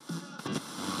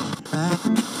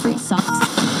Free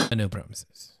socks. No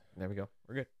promises. There we go.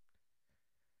 We're good.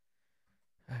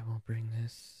 I will bring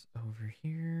this over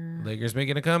here. Lakers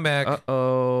making a comeback.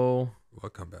 Uh-oh.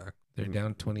 What comeback? They're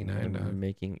down 29, They're dog.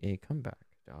 making a comeback,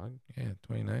 dog. Yeah,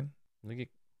 29.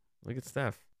 Look at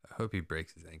Steph. I hope he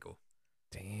breaks his ankle.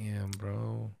 Damn,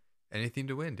 bro. Anything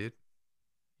to win, dude.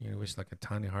 You gonna wish like a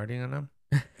Tanya Harding on him?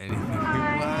 Anything to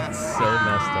win. So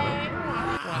messed up.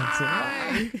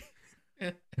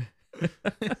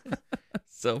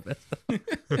 So messed up.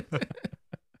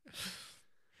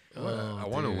 I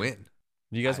want to win.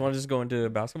 Do you guys want to just go into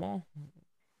basketball?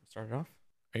 Start it off?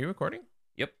 Are you recording?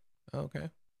 Yep. Oh, okay.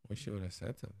 Wish you would have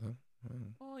said something.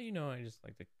 Well, you know, I just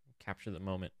like to capture the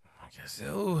moment. I guess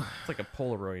so. It's like a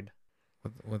Polaroid.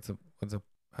 What's a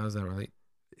how does that relate?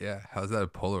 Yeah, how's that a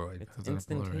Polaroid? It's How's that a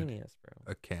Polaroid? instantaneous,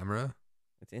 bro. A camera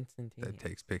It's instantaneous. that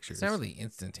takes pictures It's not really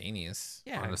instantaneous.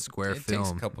 Yeah. on a square It film.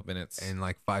 takes a couple minutes. In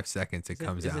like 5 seconds, it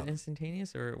comes Is out. it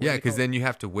instantaneous or what Yeah, do they because call then you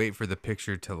have to wait for the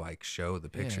picture to like show the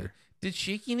Yeah. picture. Did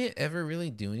shaking it ever really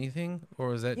do anything, or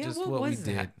was that it? just what what we was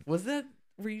did? that? Was that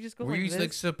where you just go Were like you this?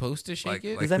 like supposed to shake Like-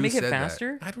 it? like- Does that who make it said that?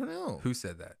 faster? I don't know. Who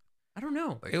said that? I don't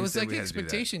know. It who was said like we had to do that?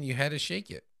 expectation. You had to shake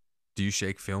it. Do you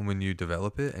shake film when you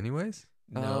develop it, anyways?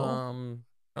 No,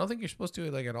 I don't think you're supposed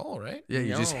to like at all, right? Yeah,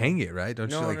 you just No. hang it, right? Don't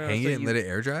No, you like no, hang so it and you- let it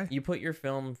air dry? You put your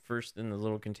film first in the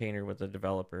little container with the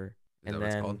developer, Is and that what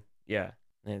it's then called? yeah,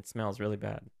 and it smells really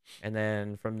bad. And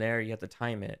then from there you have to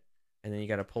time it, and then you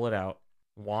got to pull it out,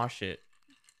 wash it.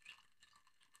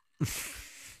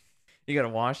 You got to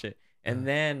wash it, and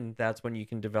then that's when you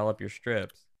can develop your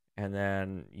strips, and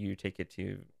then you take it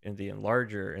to the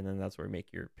enlarger, and then that's where you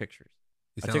make your pictures.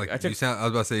 You I sound took- like I took- you sound. I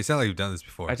was about to say you sound like you've done this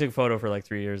before. I took photo for like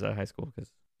 3 years at high school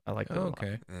because I like it. Oh, a lot.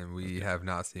 okay. And we have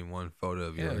not seen one photo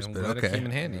of Yeah, yours, I'm but glad it came in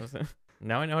okay. handy.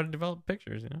 Now I know how to develop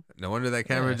pictures. You know, No wonder that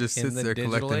camera Yeah, just in sits the there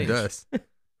digital collecting age. dust.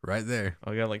 Right there.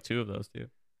 I got like 2 of those too.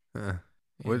 Huh.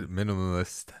 What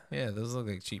minimalist. Yeah, those look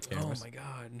like cheap cameras.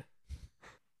 god,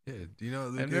 Yeah, do you know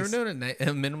I've never known a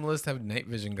minimalist have night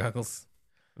vision goggles.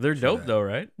 they're True dope that. though,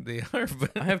 right? They are,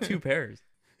 but I have 2 pairs.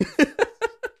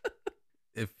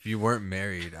 If you weren't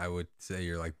married, I would say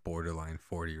you're like borderline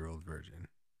 40-year-old virgin.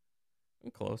 I'm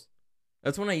close.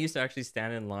 That's when I used to actually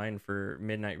stand in line for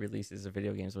midnight releases of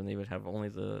video games when they would have only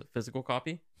the physical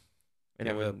copy. And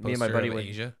You it have a would, me and my poster buddy of would.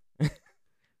 Asia.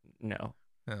 No,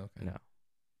 Oh, okay. no.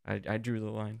 I drew the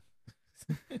line.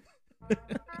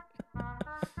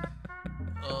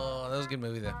 Oh, that was a good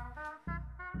movie though.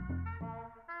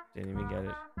 Didn't even get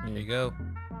it. There you go.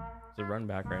 It's a run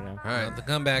back right now. All right, The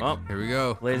comeback. Well, here we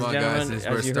go. ladies Come and on, gentlemen, guys. This is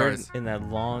where as it you heard starts. in that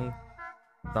long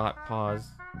thought pause,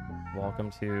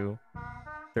 welcome to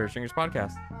Third Stringers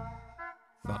Podcast.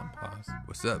 Thought pause.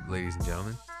 What's up, ladies and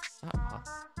gentlemen? Thought pause.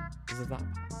 This is a thought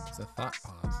pause. It's a thought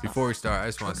pause. Before we start, I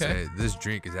just want to Okay. say this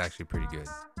drink is actually pretty good.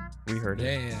 We heard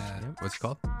it. Yeah, Yep. What's it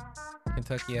called?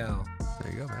 Kentucky Owl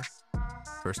There you go, man.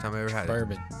 First time I ever had it.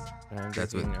 bourbon. And I'm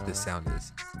That's what drinking, this sound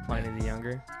is. Pliny the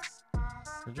Younger.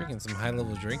 We're drinking some high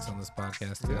level drinks on this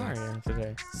podcast We today. are, yeah,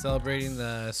 today. Celebrating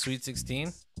the Sweet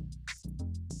 16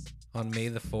 on May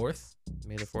the 4th.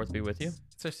 May the 4th be with you.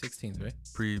 It's our 16th, right?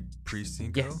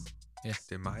 Pre-Cinco? Yeah. Yeah.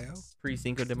 De Mayo?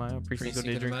 Pre-Cinco de Mayo. Pre-Cinco de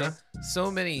Cinco de Drinko. Mayo. So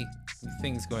many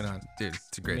things going on. Dude,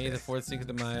 it's a great May day. the 4th, Cinco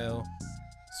de Mayo,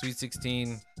 Sweet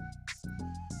 16,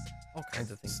 All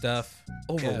kinds of things. stuff.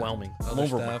 Overwhelming. Yeah, I'm other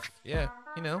overwhelmed. stuff. Yeah,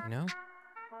 you know, You know?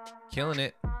 killing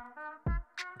it.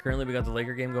 Currently, we got the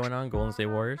Laker game going on. Golden State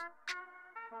Warriors.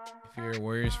 If you're a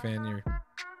Warriors fan, you're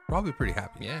Probably pretty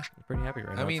happy. yeah. I'm pretty happy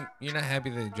right now. I mean, you're not happy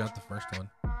they dropped the first one,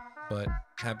 but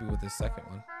happy with the second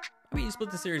one. you split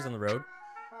the series on the road,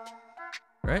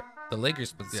 right? The Lakers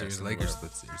split the Yeah, series. it's on the Lakers road.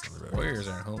 split series on the road. Warriors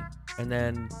are at home. And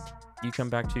then you come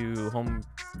back to home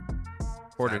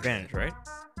court Saturday. advantage, right?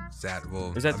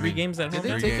 Well, Is that I 3 mean, games at did home? they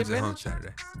now? 3 take games at home advantage?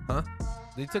 Saturday. Huh?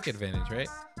 They took advantage, right?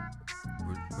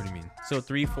 What do you mean? So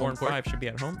 3, 4, Home and court? 5 should be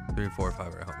at home. 3, 4,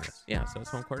 5 are at home, yes. Yeah, so it's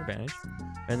home court advantage.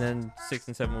 And then 6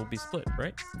 and 7 will be split,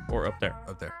 right? Or up there.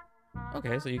 Up there.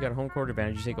 Okay, so you got a home court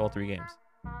advantage. You take all 3 games.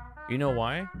 You know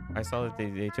why? I saw that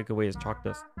they took away his chalk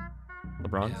dust.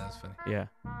 LeBron? Yeah, that's funny. Yeah.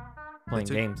 Playing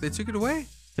games. They took it away?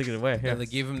 Took it away. Yeah, Yeah. they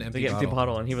gave him an They empty get empty bottle.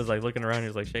 bottle, and he was like looking around. He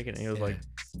was like shaking it. And he was Yeah. like,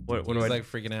 "What? What He do I?" was like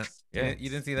freaking out. Yeah. You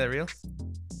didn't see that reel?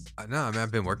 No, I mean,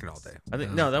 I've been working all day. I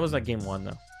think no, that was like game 1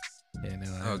 though. Yeah,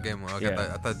 no. Oh, game 1. Okay,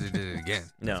 Yeah. I thought they did it again.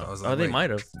 No, So I was like, they wait. might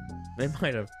have. They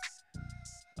might have.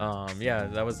 Yeah,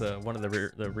 that was one of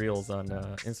the reels on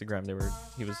Instagram.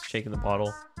 He was shaking the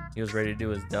bottle. He was ready to do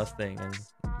his dust thing, and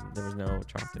there was no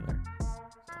chalk in there.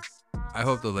 I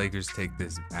hope the Lakers take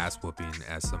this ass whooping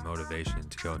as some motivation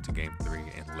to go into game 3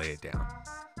 and lay it down.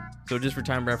 So just for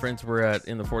time reference, we're at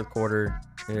in the fourth quarter.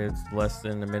 It's less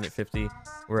than a minute 50.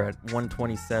 We're at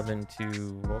 127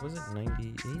 to what was it?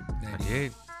 98.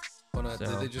 98. Oh, no, So-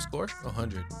 did they just score?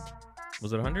 100.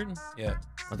 Was it 100? Yeah.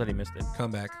 I thought he missed it.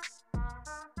 Comeback.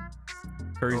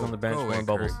 Curry's on the bench, go away, blowing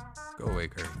bubbles. Curry. Go away,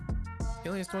 Curry. He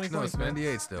only has 20 No, points, it's man.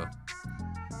 98 still.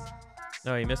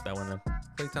 No, he missed that one then.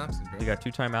 Clay Thompson, bro. We got 2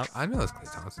 timeouts. I know it's Clay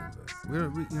Thompson,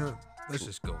 but we let's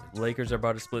just go in. Lakers are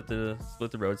about to split the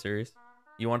road series.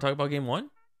 You want to talk about game 1?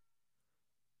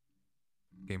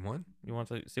 Game 1? You want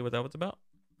to see what that was about?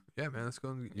 Yeah, man. Let's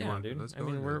go. Dude. Let's I go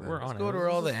mean, into we're it then. on Let's it. go to where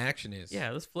all the action is. Yeah,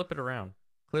 let's flip it around.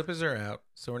 Clippers are out,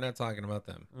 so we're not talking about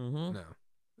them. Mm-hmm. No.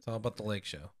 It's all about the Lake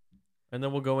Show. And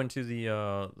then we'll go into the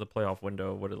playoff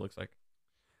window, what it looks like.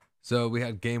 So we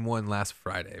had game 1 last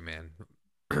Friday, man.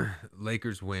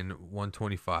 Lakers win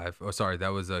 125. Oh, sorry, that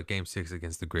was game 6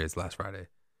 against the Grizz last Friday.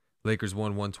 Lakers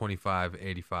won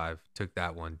 125-85. Took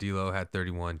that one. D'Lo had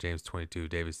 31, James 22,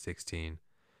 Davis 16.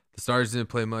 The Stars didn't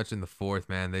play much in the fourth,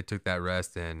 man. They took that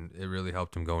rest, and it really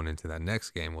helped them going into that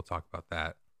next game. We'll talk about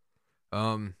that.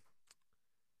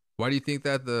 Why do you think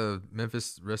that the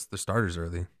Memphis rest the starters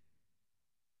early?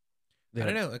 I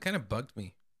don't know. It kind of bugged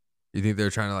me. You think they're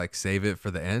trying to like save it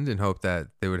for the end and hope that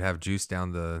they would have juice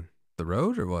down the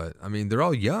road or what? I mean, they're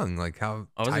all young. Like, how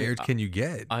tired can you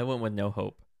get? I went with no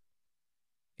hope.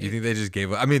 You think they just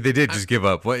gave up? I mean, they did just give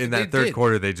up. What in They that third did.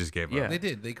 quarter they just gave Yeah. up? They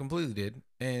did. They completely did.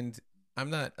 And I'm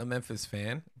not a Memphis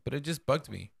fan, but it just bugged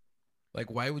me.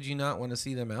 Like, why would you not want to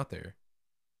see them out there?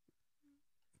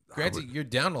 Granted, you're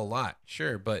down a lot,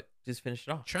 sure, but Just finish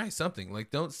it off. try something. Like,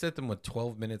 don't sit them with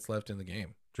 12 minutes left in the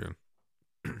game. True.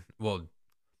 Well,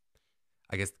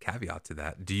 I guess the caveat to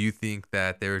that, do you think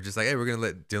that they were just like, hey, we're going to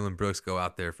let Dylan Brooks go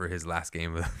out there for his last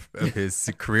game of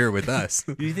his career with us?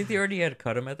 Do you think they already had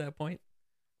cut him at that point?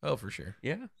 Oh, for sure.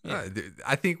 Yeah.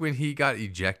 I think when he got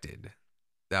ejected,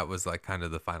 that was like kind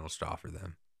of the final straw for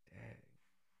them.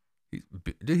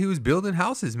 Dude, he was building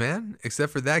houses, man,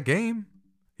 except for that game.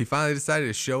 He finally decided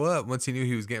to show up once he knew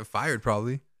he was getting fired,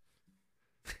 probably.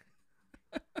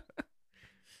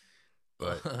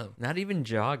 But Not even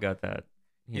Ja got that.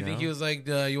 You know? think he was like,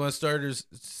 you want starters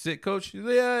sit, coach? He's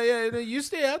like, yeah, no, you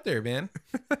stay out there, man.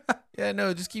 Yeah,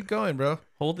 no, just keep going, bro.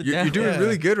 Hold it you're down? doing Yeah.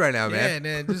 really good right now, man.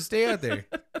 Yeah, just stay out there.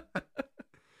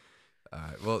 All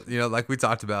right. Well, like we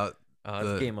talked about,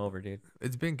 It's game over, dude.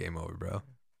 it's been game over, bro.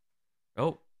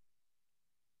 Oh.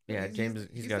 Yeah, James,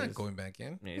 he's got not his, going back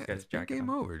in. yeah, he's Yeah, got his it's been jacket game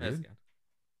on. over, That's dude. good.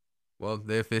 Well,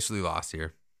 they officially lost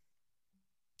here.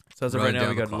 So as of Running right now, down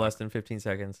we the got clock. less than 15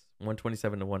 seconds.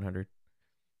 127 to 100.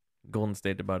 Golden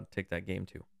State about to take that game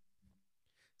too.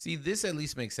 See, this at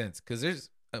least makes sense because there's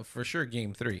for sure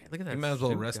game 3. Look at that You might as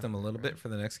well suit rest guy. him a little bit for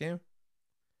the next game.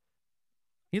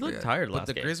 He looked Yeah, tired But last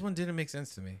the game. Grizz one didn't make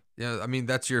sense to me. Yeah, I mean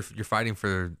that's you're fighting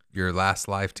for your last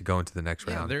life to go into the next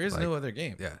Yeah, round. there is Like, no other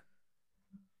game. Yeah.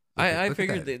 I Look at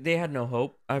figured that. they had no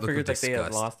hope. I Look figured with like they had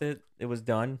disgust. lost it. It was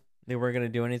done. They weren't gonna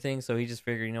do anything. So he just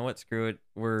figured, you know what? Screw it.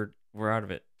 We're out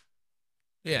of it.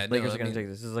 Yeah, Lakers no, are gonna I mean, take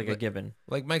this. This is like a like- given.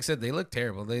 like Mike said, they look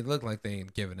terrible. They look like they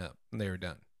had given up and they were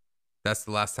done. That's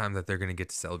the last time that they're gonna get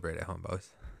to celebrate at home, boys.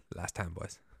 Last time,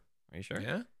 boys. Are you sure?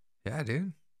 Yeah. Yeah,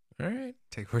 dude. All right.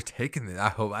 We're taking it. I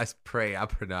hope. I pray.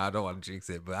 No, I don't want to jinx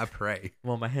it, but I pray.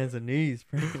 I'm on my hands and knees.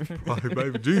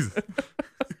 Baby Jesus.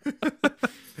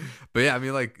 But yeah, I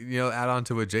mean, like, add on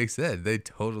to what Jake said. They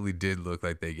totally did look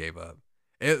like they gave up.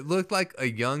 It looked like a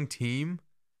young team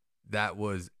that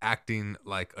was acting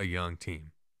like a young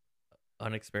team.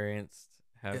 Unexperienced.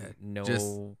 Have Yeah, no. just-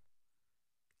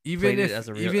 Played it as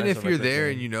a real- Even as if a you're regular there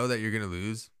game. and you know that you're gonna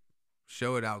lose,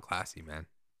 show it out classy, man.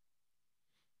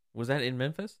 Was that in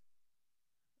Memphis?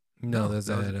 No, that's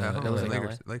that was at, at home. that was in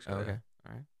Lakers. LA? Lakers, Oh, yeah. okay.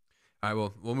 All right. All right,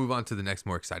 well, we'll move on to the next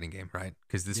more exciting game, right?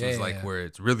 Because this Yeah, was yeah, like yeah. where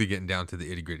it's really getting down to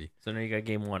the itty gritty. So now you got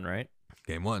game 1, right?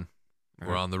 Game 1. All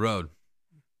We're right. on the road.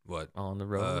 What? On the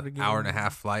road again. Hour and a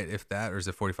half flight, if that, or is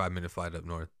it 45-minute flight up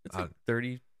north? It's like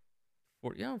 30,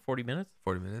 40 minutes.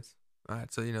 40 minutes. All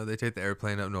right, so they take the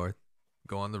airplane up north,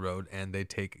 go on the road, and they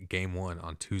take game 1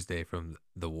 on Tuesday from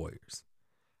the Warriors.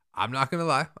 I'm not gonna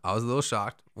lie, I was a little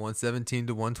shocked. 117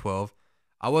 to 112.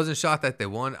 I wasn't shocked that they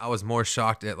won. I was more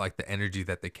shocked at like the energy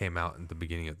that they came out in the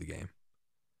beginning of the game.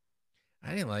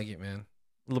 I didn't like it, man.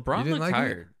 LeBron You didn't looked like it?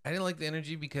 tired. I didn't like the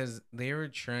energy because they were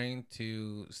trying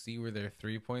to see where their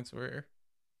 3 points were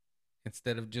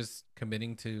instead of just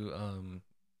committing to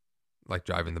Like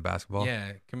driving the basketball.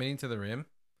 committing to the rim.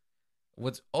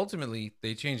 What's ultimately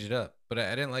they changed it up, but I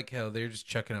didn't like how they're just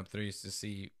chucking up threes to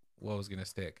see what was gonna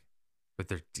stick. But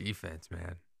their defense,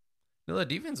 man. No, the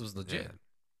defense was legit.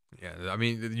 Yeah, I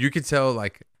mean, you could tell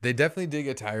like they definitely did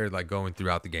get tired like going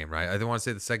throughout the game, right? I don't want to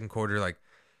say the second quarter, like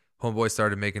Homeboy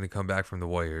started making a comeback from the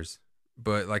Warriors.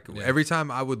 But like every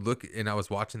time I would look and I was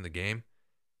watching the game,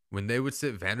 when they would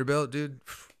sit Vanderbilt, dude,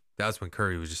 that's when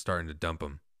Curry was just starting to dump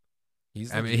him.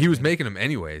 He was making them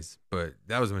anyways, but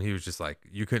that was when he was just like,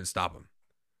 you couldn't stop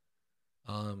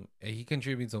him. He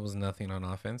contributes almost nothing on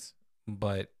offense,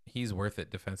 but he's worth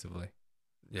it defensively.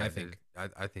 Yeah, I think.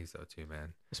 I think so too,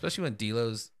 man. Especially when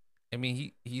D'Lo's. I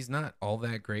mean, he's not all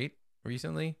that great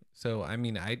recently, so I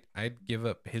mean, I'd give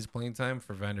up his playing time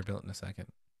for Vanderbilt in a second.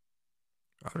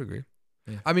 I would agree.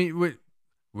 Yeah. I mean,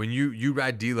 when you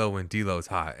ride D'Lo when D'Lo's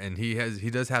hot, and he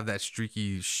does have that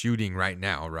streaky shooting right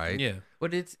now, right? Yeah,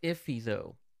 But it's iffy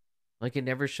though. Like it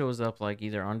never shows up like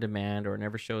either on demand or it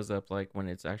never shows up like when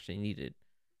it's actually needed.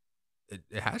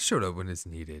 It has showed up when it's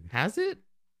needed. Has it?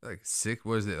 Like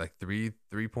what is it? Like three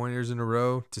pointers in a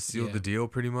row to seal the deal,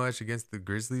 pretty much against the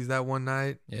Grizzlies that one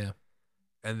night. yeah.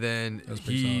 And then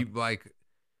he like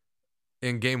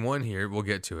in game 1 here, we'll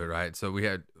get to it, right? So we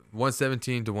had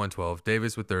 117 to 112,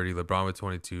 Davis with 30, LeBron with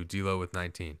 22, D'Lo with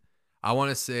 19. I want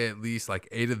to say at least like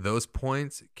 8 of those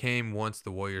points came once the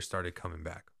Warriors started coming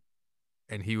back,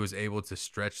 and he was able to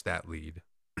stretch that lead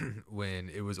when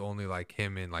it was only like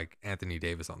him and like Anthony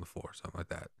Davis on the floor, something like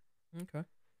that. Okay.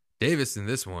 Davis in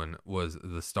this one was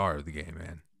the star of the game,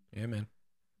 man. Yeah, man.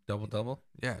 Double.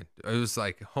 Yeah, it was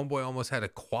like homeboy almost had a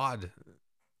quad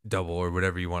double or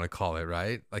whatever you want to call it,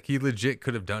 right? Like he legit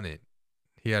could have done it.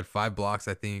 He had 5 blocks,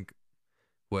 I think,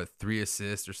 3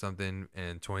 assists or something,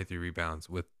 and 23 rebounds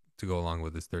to go along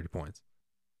with his 30 points.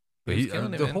 But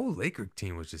the whole Laker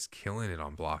team was just killing it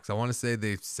on blocks. I want to say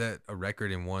they set a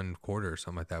record in one quarter or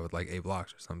something like that with like 8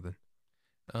 blocks or something.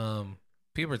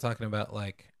 People are talking about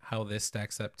like how this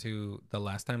stacks up to the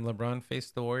last time LeBron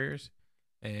faced the Warriors,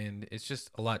 and it's just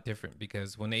a lot different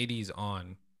because when AD's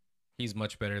on, he's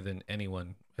much better than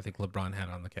anyone I think LeBron had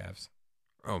on the Cavs.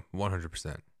 Oh,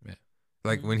 100%. Yeah.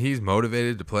 Like when he's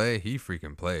motivated to play, he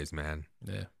freaking plays, man.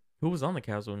 Yeah. Who was on the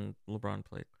Cavs when LeBron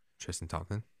played? Tristan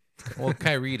Thompson. Well,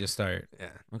 Kyrie to start. Yeah.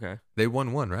 Okay. They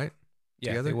won one, right?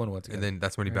 Yeah, Together? they won one together. And then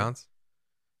that's when he Right. bounced?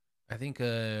 I think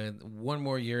one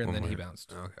more year and One then more he year.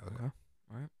 bounced. Okay. All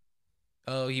right.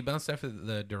 Oh, he bounced after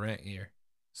the Durant year.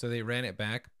 So they ran it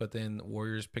back, but then the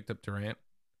Warriors picked up Durant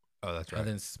Oh, that's right. and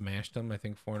then smashed him, I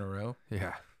think, 4 in a row.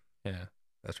 Yeah. Yeah.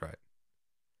 That's right.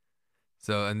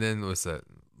 So, and then was the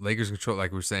Lakers control,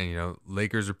 like we were saying,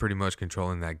 Lakers are pretty much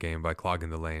controlling that game by clogging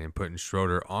the lane and putting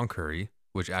Schroeder on Curry,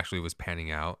 which actually was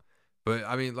panning out. But,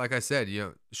 I mean, like I said,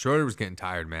 Schroeder was getting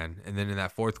tired, man. And then in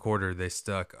that fourth quarter, they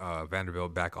stuck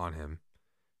Vanderbilt back on him.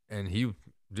 And you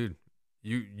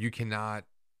cannot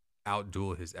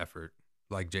outduel his effort.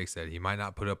 Like Jake said, he might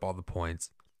not put up all the points,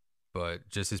 but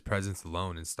just his presence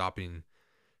alone and stopping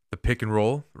the pick and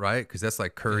roll, right? Because that's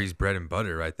like Curry's bread and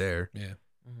butter right there. Yeah.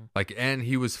 Mm-hmm. Like, and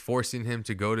he was forcing him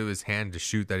to go to his hand to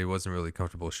shoot that he wasn't really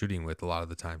comfortable shooting with a lot of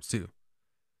the times too.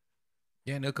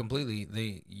 Yeah, no, completely.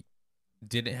 They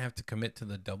didn't have to commit to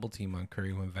the double team on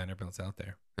Curry when Vanderbilt's out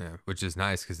there. Yeah, which is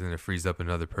nice because then it frees up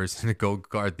another person to go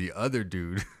guard the other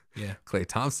dude, Yeah. Klay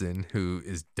Thompson, who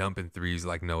is dumping threes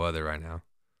like no other right now.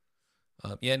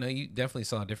 Yeah, no, you definitely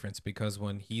saw a difference because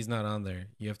when he's not on there,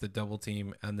 you have to double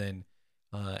team, and then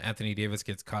Anthony Davis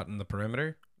gets caught in the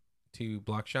perimeter to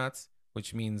block shots,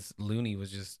 which means Looney was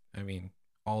just,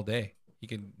 all day. He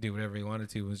could do whatever he wanted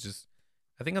to. It was just,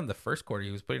 I think on the first quarter,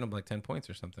 he was putting up like 10 points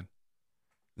or something.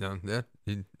 No,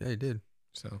 he did.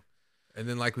 So, And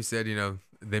then, like we said,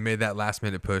 they made that last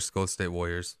minute push, Golden State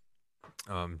Warriors.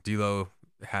 D'Lo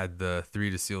had the 3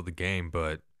 to seal the game,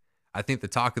 but I think the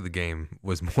talk of the game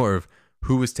was more of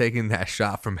who was taking that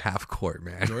shot from half court,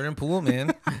 man. Jordan Poole,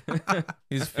 man.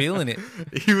 He's feeling it.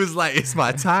 He was like, it's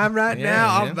my time right Yeah,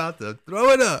 now. I'm man. about to throw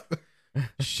it up.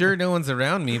 Sure, no one's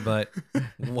around me, but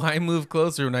why move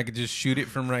closer when I could just shoot it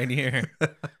from right here?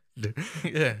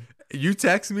 Yeah. You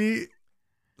text me,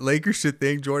 Lakers should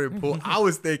thank Jordan Poole. I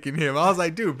was thanking him. I was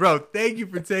like, dude, bro, thank you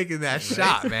for taking that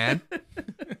shot, man.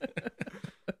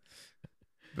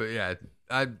 But yeah,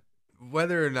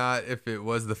 whether or not if it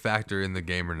was the factor in the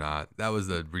game or not, that was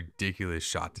a ridiculous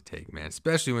shot to take, man.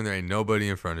 Especially when there ain't nobody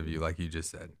in front of you, like you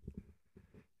just said.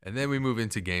 And then we move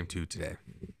into game 2 today,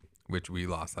 which we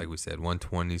lost, like we said,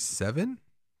 127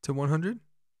 to 100.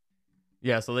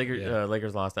 Yeah, so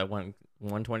Lakers lost that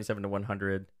 127 to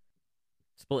 100,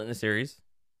 split in the series,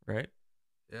 right?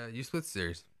 Yeah, you split the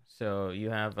series. So you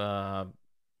have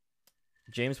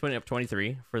James putting up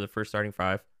 23 for the first starting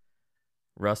 5,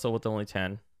 Russell with only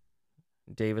 10,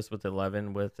 Davis with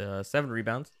 11 with 7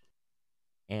 rebounds,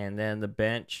 and then the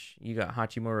bench, you got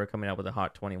Hachimura coming out with a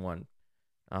hot 21.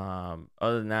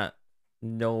 Other than that,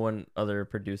 no one other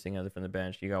producing other from the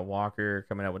bench. You got Walker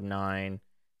coming out with 9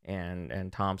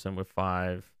 and Thompson with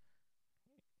 5.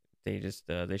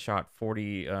 they shot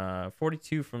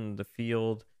 42 from the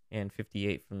field and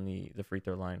 58 from the free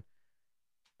throw line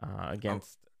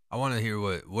against. I want to hear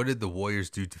what did the Warriors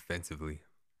do defensively?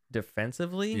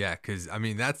 Defensively? Yeah, because I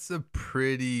mean that's a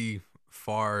pretty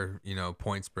far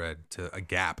point spread to a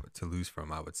gap to lose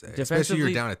from. I would say, especially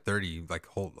you're down at 30 like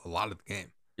a lot of the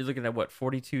game. You're looking at what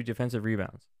 42 defensive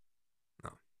rebounds.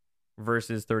 No.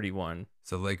 Versus 31.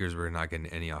 So Lakers were not getting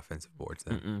any offensive boards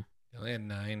then. Mm-mm. They only had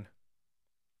 9.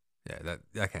 Yeah,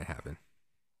 that can't happen.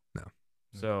 No.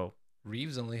 So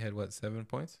Reeves only had what 7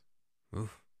 points?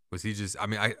 Oof. Was he just? I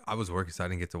mean, I was working, so I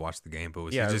didn't get to watch the game. But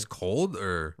was he Yeah. just cold,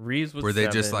 or Reeves was were they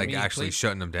 7. just like I mean, he actually played-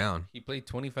 shutting him down? He played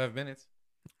 25 minutes.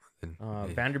 And,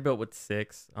 Vanderbilt with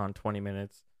 6 on 20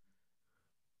 minutes.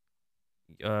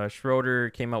 Schroeder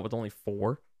came out with only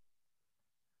 4.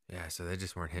 yeah, so they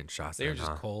just weren't hitting shots. They were then, just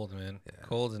huh? cold, man. Yeah.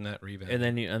 Cold and not rebound. And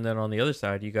then on the other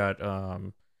side, you got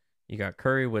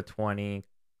Curry with 20,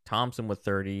 Thompson with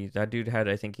 30. That dude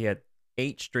I think he had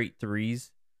 8 straight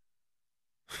threes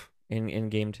in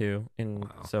game 2. And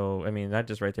Wow. so I mean that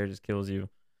just right there just kills you.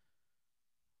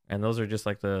 And those are just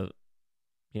like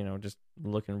just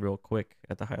looking real quick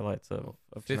at the highlights of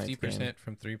 50%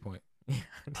 from 3-point.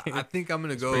 I think I'm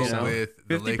gonna go pretty solid. with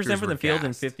the 50% Lakers from the were field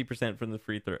and gassed. 50% from the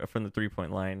from the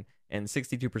 3-point line and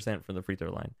 62% from the free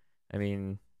throw line. I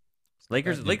mean,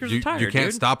 Lakers are tired. You can't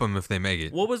dude. stop them if they make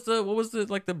it. What was the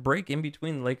like the break in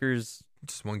between Lakers?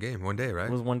 Just one game, one day, right?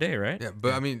 It was one day, right? Yeah,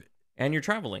 but I mean, And you're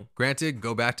traveling. granted,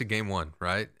 go back to game 1,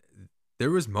 right? There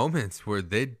was moments where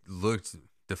they looked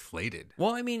deflated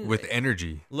Well, I mean, with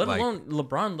energy. let like, alone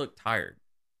LeBron looked tired.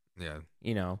 yeah,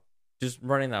 Just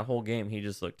running that whole game, he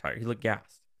just looked tired. He looked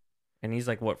gassed. And he's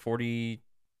like, what, 40,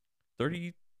 30?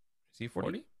 Is he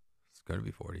 40? it's gonna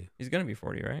be 40, He's going to be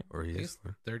 40, right? or he He's is.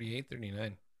 38,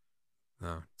 39.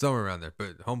 No, somewhere around there.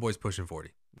 But homeboy's pushing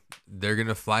 40. They're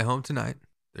gonna fly home tonight.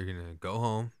 They're gonna go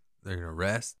home. They're gonna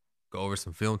rest. Go over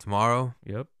some film tomorrow.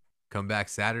 Yep. Come back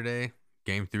Saturday.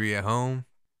 Game 3 at home.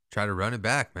 Try to run it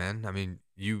back, man. I mean,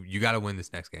 you got to win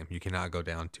this next game. You cannot go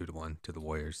down 2-1 to the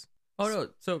Warriors. Oh, no.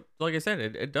 So, like I said,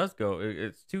 it does go.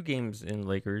 It's 2 games in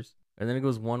Lakers, and then it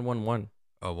goes 1-1-1.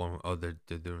 Oh, they're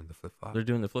doing the flip flop. They're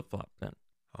doing the flip-flop then.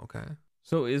 Okay.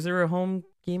 So, is there a home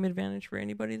game advantage for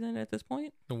anybody then at this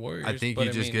point? The Warriors. I think but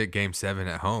you just mean, get Game 7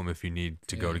 at home if you need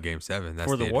to go Yeah. to Game 7.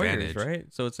 That's for the Warriors, advantage. right?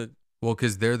 So, it's a... Well,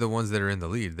 because they're the ones that are in the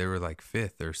lead. They were like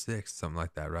 5th or 6th, something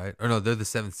like that, right? Or no, they're the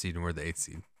 7th seed and we're the 8th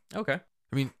seed. Okay.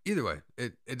 I mean, either way,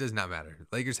 it does not matter.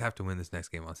 Lakers have to win this next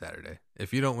game on Saturday.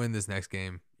 If you don't win this next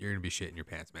game, you're going to be shitting your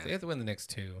pants, man. They have to win the next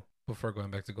 2 before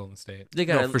going back to Golden State. They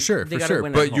got No, for sure.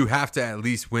 Win But at you home. have to at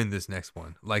least win this next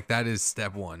one. Like, that is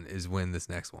step 1, is win this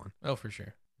next one. Oh, for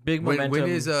sure. Big When momentum.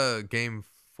 is Game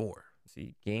 4?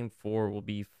 See, game 4 will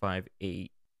be 5-8.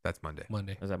 That's Monday.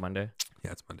 Monday. Is that Monday?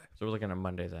 Yeah, it's Monday. So we're looking at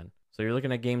Monday then. So you're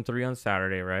looking at game 3 on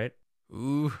Saturday, right?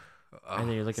 Ooh. And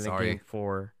then you're looking at sorry. game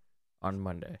 4 on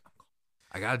Monday.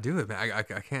 I got to do it, man. I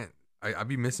can't. I'll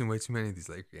be missing way too many of these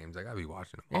Laker games. I got to be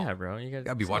watching them all. Yeah, bro. You I got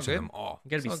got to be It's all watching good. them all.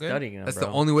 you got to be It's all good. studying them, That's bro.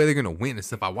 the only way they're going to win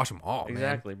is if I watch them all, man.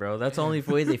 Exactly, bro. That's the only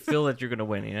way they feel that you're gonna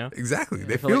win. You know. Exactly. They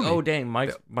They feel feel me. like, oh dang,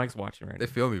 Mike's watching right They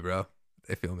now. feel me, bro.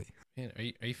 They feel me. Man,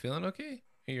 are you feeling okay?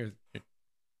 You're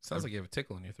sounds like you have a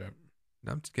tickle in your throat.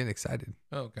 I'm just getting excited.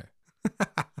 Oh, okay.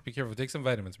 Be careful. Take some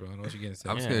vitamins, bro. I know what you're getting.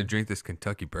 I'm just Yeah. going to drink this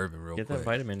Kentucky bourbon real Get quick. that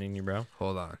vitamin in you, bro.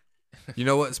 Hold on. You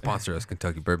know what? Sponsor us,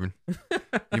 Kentucky Bourbon.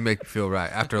 You make me feel right.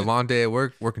 After a long day at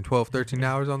work, working 12, 13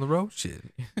 hours on the road, shit.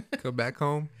 Go back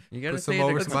home, You gotta put some say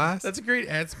over the- some ice. That's a great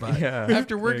ad spot. Yeah.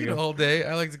 After There you working go. all day,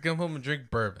 I like to come home and drink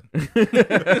bourbon.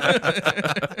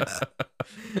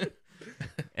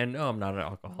 And no, I'm not an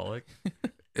alcoholic.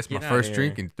 It's my Get outta first here.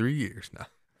 drink in 3 years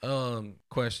now.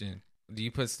 Question. Do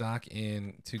you put stock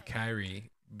into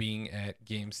Kyrie being at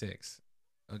game 6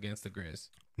 against the Grizz?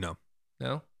 No.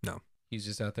 No? No. He's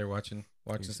just out there watching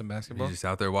some basketball? He's just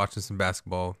out there watching some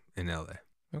basketball in LA.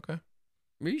 Okay.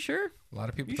 Are you sure? A lot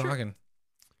of people You sure? talking.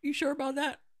 You sure about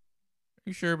that?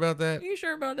 You sure about that? You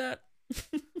sure about that?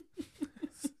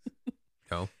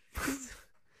 No.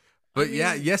 But mean-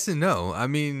 yeah, yes and no. I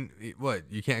mean, what?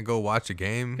 You can't go watch a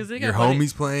game? 'Cause they Your got money.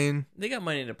 homie's playing? They got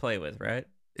money to play with, right?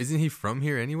 Isn't he from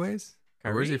here anyways?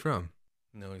 Or where's he Kyrie? from?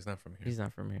 No, he's not from here. He's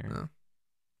not from here. No.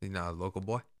 He's not a local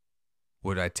boy.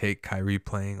 Would I take Kyrie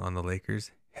playing on the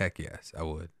Lakers? Heck yes, I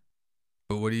would.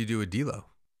 But what do you do with D'Lo?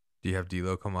 Do you have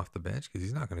D'Lo come off the bench? Because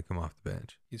he's not going to come off the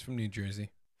bench. He's from New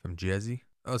Jersey. From Jezzy?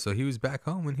 Oh, so he was back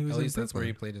home when he was At in least that's where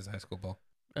he Brooklyn. played his high school ball.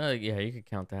 Yeah, you could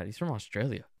count that. He's from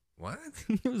Australia. What?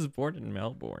 He was born in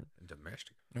Melbourne.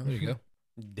 Domestic. Oh, there you go.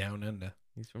 Down under.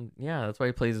 He's from that's why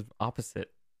he plays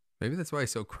opposite. Maybe that's why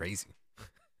he's so crazy.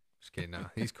 Just kidding. No,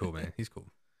 he's cool, man. He's cool.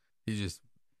 He's just,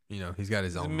 he's got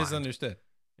his He's own mind. misunderstood.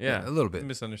 Yeah. A little bit.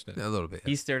 Misunderstood. A little bit.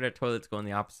 He stared at toilets going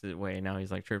the opposite way. Now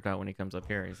he's like tripped out when he comes up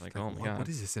here. He's like, oh my God. What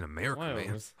is this in America, Whoa,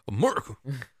 man? it's America.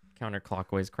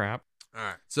 counterclockwise crap. All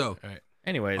right. So, All right.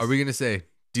 Anyways. are we going to say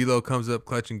D'Lo comes up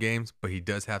clutching games, but he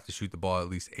does have to shoot the ball at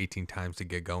least 18 times to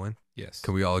get going? Yes.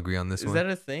 Can we all agree on this Is one? that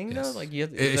a thing, Yes. though? Like, you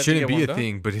have, It shouldn't be a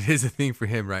thing, but it is a thing for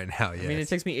him right now. Yes. I mean, it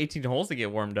takes me 18 holes to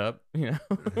get warmed up, you know?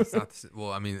 It's not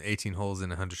well, I mean, 18 holes and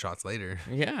 100 shots later.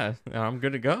 Yeah, I'm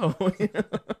good to go.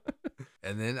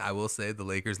 And then I will say the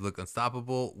Lakers look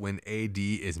unstoppable when AD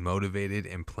is motivated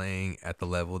and playing at the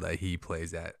level that he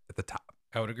plays at the top.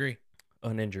 I would agree.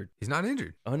 Uninjured. He's not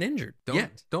injured. Uninjured.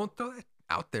 Don't throw that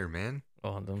out there, man.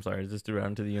 Oh, I'm sorry. I just threw it out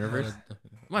into the universe.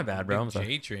 My bad, bro. I'm Big Sorry.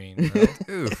 J train, bro.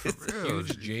 Dude, for real.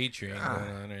 Huge J train going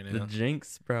on right The now.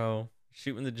 jinx, bro.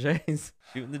 Shooting the Jays.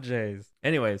 Shooting the Jays.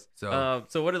 Anyways, So-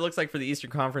 so what it looks like for the Eastern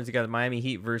Conference, you got the Miami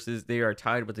Heat versus, they are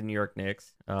tied with the New York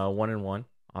Knicks. 1-1,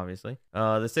 obviously.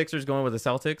 The Sixers going with the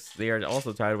Celtics. They are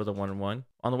also tied with a 1-1.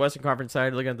 On the Western Conference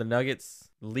side, looking at the Nuggets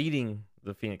leading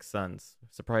the Phoenix Suns,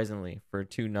 surprisingly, for a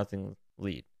 2-0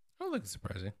 lead. I don't think it's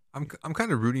surprising. I'm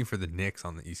kind of rooting for the Knicks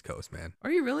on the East Coast, man.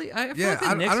 Are you really? I feel Yeah, like the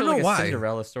I Knicks don't are know like why. a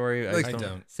Cinderella story. Like- I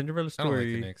don't. Cinderella I don't like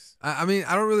story. the Knicks. I mean,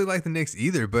 I don't really like the Knicks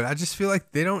either, but I just feel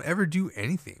like they don't ever do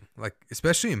anything. Like,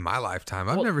 especially in my lifetime,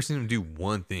 I've Well- never seen them do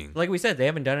one thing. Like we said, they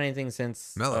haven't done anything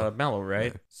since Melo.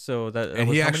 right? Yeah. So that And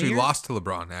was he how many actually years? lost to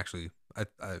LeBron. Actually,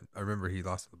 I remember he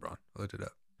lost to LeBron. I looked it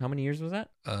up. How many years was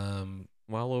that?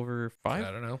 Well over 5,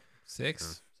 I don't know.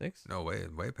 6. 6. No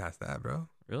way past that, bro.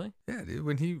 Really? Yeah, dude.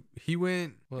 When he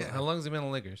went, Well, yeah. how long has he been on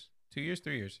the Lakers? 2 years,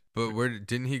 3 years? But where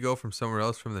didn't he go from somewhere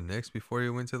else from the Knicks before he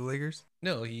went to the Lakers?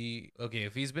 No,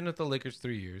 if he's been with the Lakers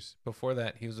 3 years, before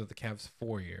that he was with the Cavs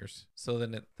 4 years. So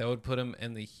then that would put him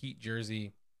in the Heat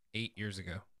jersey 8 years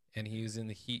ago. And he was in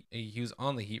the Heat, he was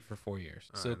on the Heat for 4 years.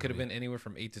 So Alright, it could have maybe. been anywhere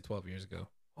from 8 to 12 years ago.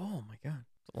 Oh my god,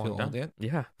 it's a Feel long old time. yet?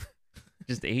 Yeah,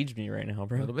 just aged me right now, A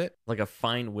bro. little bit. Like a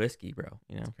fine whiskey, bro.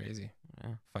 You know. Crazy.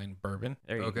 Yeah. Fine bourbon.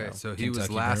 There you Okay, go. so he was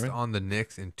Kentucky last bourbon. on the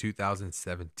Knicks in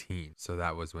 2017. So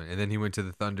that was when, and then he went to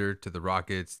the Thunder, to the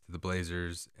Rockets, to the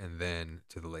Blazers, and then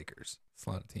to the Lakers. It's a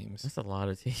lot of teams. That's a lot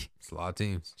of tea. It's a lot of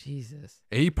teams. Jesus.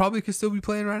 And he probably could still be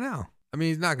playing right now. I mean,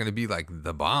 he's not going to be like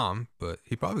the bomb, but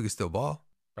he probably could still ball.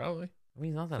 Probably. I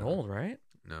mean, he's not that So- old, right?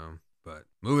 No, but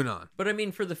moving on. But I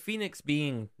mean, for the Phoenix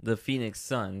being the Phoenix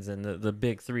Suns and the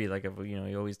big three, like if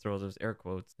you always throw those air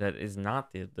quotes, that is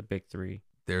not the big three.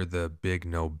 They're the big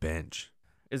no bench.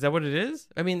 Is that what it is?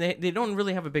 I mean, they don't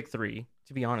really have a big three,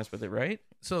 to be honest with it, right?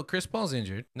 So Chris Paul's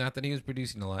injured. Not that he was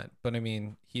producing a lot, but I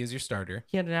mean, he is your starter.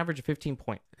 He had an average of 15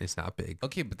 points. It's not big.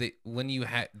 Okay, but when you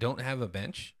don't have a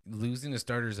bench, losing a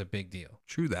starter is a big deal.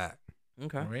 True that.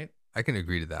 Okay. All right. I can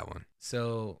agree to that one.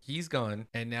 So he's gone,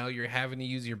 and now you're having to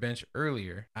use your bench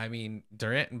earlier. I mean,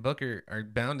 Durant and Booker are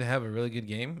bound to have a really good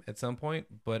game at some point,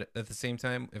 but at the same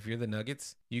time, if you're the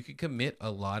Nuggets, you could commit a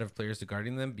lot of players to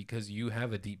guarding them because you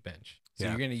have a deep bench. So Yeah.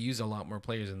 you're going to use a lot more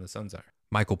players than the Suns are.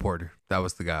 Michael Porter. That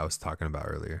was the guy I was talking about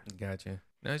earlier. Gotcha.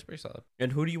 No, he's pretty solid.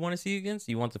 And who do you want to see against?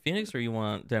 You want the Phoenix or you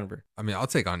want Denver? I mean, I'll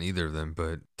take on either of them,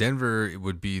 but Denver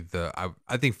would be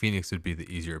I think Phoenix would be the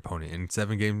easier opponent in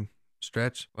 7-game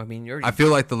stretch. I mean, I feel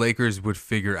like the Lakers would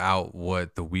figure out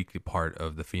what the weak part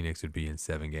of the Phoenix would be in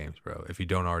 7 games, bro. If you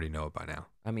don't already know it by now,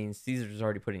 I mean, Caesar's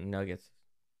already putting Nuggets.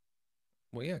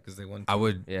 Well, yeah, because they won. I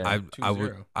would, Yeah.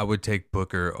 I would take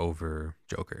Booker over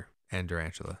Joker and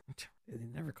Durantula. They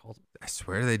never called him. I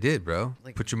swear they did, bro.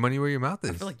 Like- Put your money where your mouth is.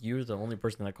 I feel like you're the only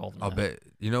person that called him. I'll that. bet.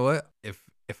 You know what? If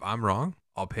I'm wrong,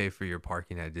 I'll pay for your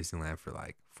parking at Disneyland for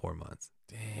like 4 months.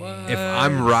 What? If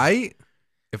I'm right,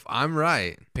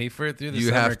 Pay for it through the You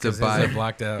summer have to 'cause his buy- are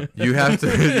blocked out. you have to.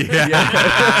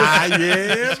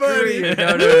 yeah, Screw buddy. you.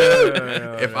 No,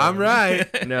 If no. I'm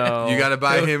right, No. you got to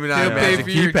buy him and I He'll a pay Magic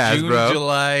for Key your Pass, June, bro.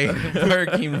 July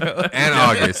parking, bro. And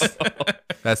August.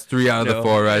 That's 3 out of the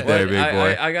 4 right there, big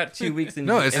boy. I got 2 weeks in.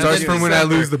 No, it in starts June. from when I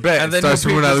lose the bet. And It then starts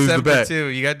you'll from when pay I lose the December bet. too.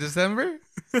 You got December?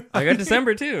 I got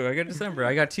December too. I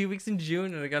got 2 weeks in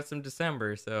June and I got some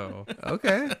December. So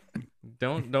Okay.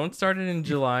 don't start it in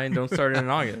July and don't start it in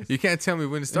August. You can't tell me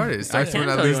when it started. It I starts can when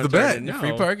I tell you lose when the it bet. started. No.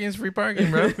 Free parking is free parking,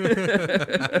 bro. You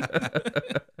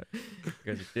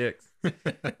guys are dicks.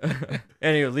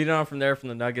 Anyway, leading on from there from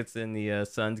the Nuggets in the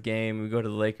Suns game, we go to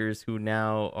the Lakers, who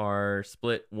now are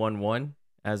split 1-1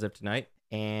 as of tonight,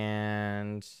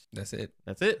 and That's it.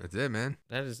 that's it. That's it, man.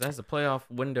 That's the playoff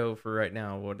window for right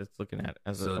now. What it's looking at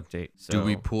as So, an update. So Do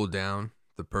we pull down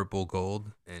the purple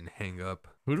gold and hang up.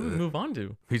 Who do we move on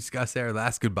to? We just gotta say our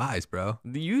last goodbyes, bro.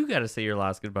 You got to say your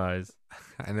last goodbyes.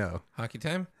 I know. Hockey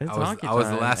time. It's I was hockey I was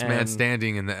the time, last man and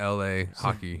standing in the LA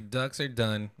hockey. Ducks are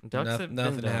done. Ducks have been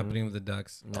nothing done. happening with the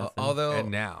Ducks. Nothing. Although And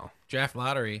now. draft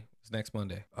lottery is next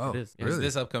Monday. Oh, It is. It's really?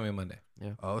 this upcoming Monday.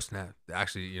 Oh, snap.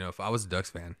 Actually, you know, if I was a Ducks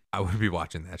fan, I would be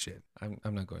watching that shit. I'm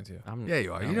not going to. Yeah,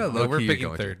 you are. You No, know, no, low we're key you're picking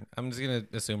going to. third. I'm just gonna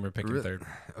assume we're picking Really? third.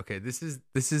 Okay, this is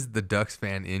the Ducks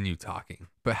fan in you talking.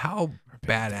 But how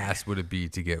badass would it be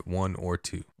to get 1 or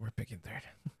 2? We're picking third.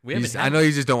 We You haven't just- had I know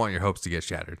you just don't want your hopes to get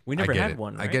shattered. We never I get had it.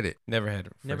 one, I right? get it. Never had.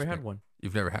 Never first had pick. one.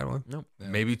 You've never had one? Nope. No.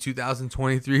 Maybe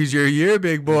 2023 is your year,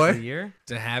 big boy. The year?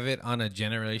 To have it on a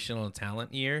generational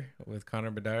talent year with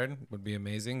Connor Bedard would be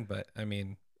amazing, but I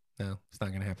mean, no, it's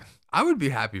not gonna happen. I would be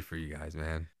happy for you guys,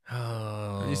 man.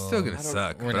 Oh, You're still gonna I don't-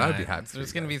 suck, we're but I'd not. be happy. So for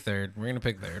it's you gonna be guys. third. We're gonna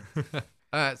pick third.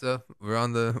 All right, so we're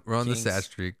on the Kings. sad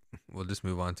streak. We'll just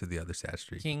move on to the other sad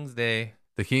streak. Kings Day.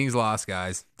 The Kings lost,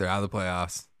 guys. They're out of the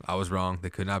playoffs. I was wrong. They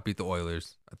could not beat the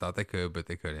Oilers. I thought they could, but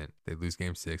they couldn't. They lose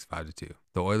game 6, 5-2.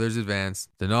 The Oilers advanced.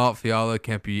 Denault, Fiala,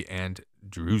 Kempe, and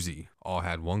Druzy all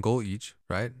had 1 goal each,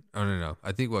 right? Oh, no.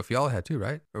 I think, Fiala had 2,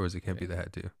 right? Or was it Kempe that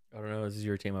had 2? I don't know. This is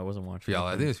your team. I wasn't watching. Fiala.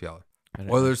 I think it was Fiala. I don't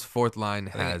know. Oilers' fourth line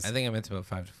has I think I meant to go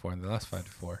 5-4, and they lost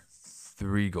 5-4.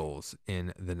 3 goals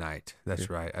in the night. That's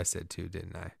right. I said 2,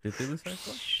 didn't I? Did they lose that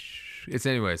score? It's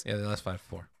anyways. Yeah, they lost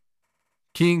 5-4.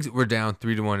 Kings were down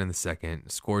 3-1 in the second,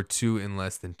 scored 2 in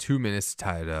less than 2 minutes to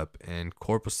tie it up, and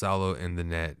Corpusalo in the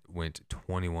net went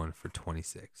 21 for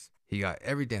 26. He got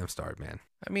every damn start, man.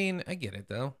 I mean, I get it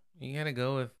though. You gotta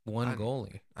go with one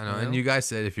goalie. I know. And you guys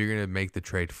said if you're going to make the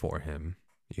trade for him,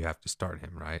 you have to start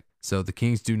him, right? So the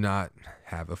Kings do not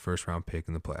have a first round pick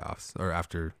in the playoffs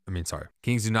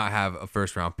Kings do not have a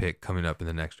first round pick coming up in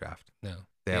the next draft. No,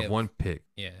 They have 1 pick.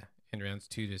 Yeah, in rounds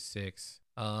 2 to 6.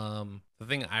 The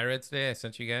thing I read today, I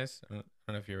sent you guys. I don't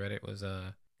know if you read it. Was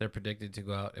they're predicted to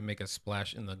go out and make a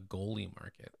splash in the goalie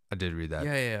market. I did read that.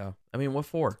 Yeah. I mean, what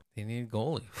for? They need a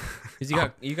goalie. Because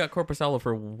you got Corpusalo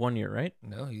for 1 year, right?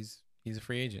 No, he's a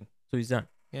free agent. So he's done.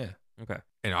 Yeah, Okay.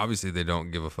 And obviously they don't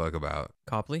give a fuck about.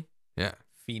 Copley? Yeah.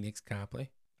 Phoenix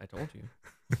Copley. I told you.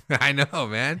 I know,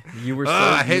 man. You were.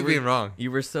 I hate being wrong.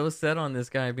 You were so set on this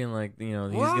guy being like, he's Well, I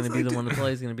going was to be like- the one to play.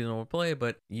 He's going to be the one to play.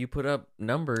 But you put up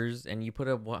numbers and you put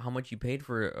up how much you paid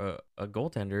for a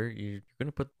goaltender. You're going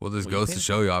to put. Well, this what you goes paid to for.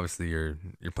 show you, obviously, your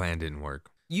plan didn't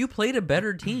work. You played a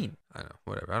better team. I know.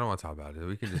 Whatever. I don't want to talk about it.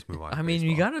 We can just move on. I mean,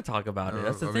 you got to talk about it.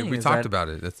 That's the thing. We is talked that- about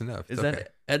it. That's enough. Is It's okay.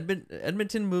 that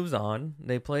Edmonton moves on?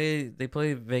 They play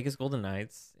Vegas Golden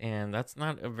Knights, and that's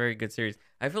not a very good series.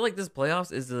 I feel like this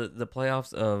playoffs is the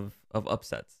playoffs of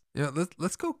upsets. Yeah,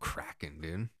 let's go Kraken,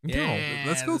 dude. Yeah,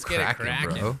 Let's go get it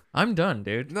Kraken, bro. I'm done,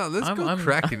 dude. No, let's I'm- go I'm-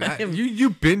 Kraken. I'm-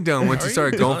 You've been done once Are you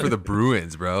started you going done? for the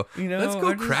Bruins, bro. Let's go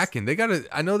I just- Kraken. They gotta.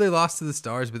 I know they lost to the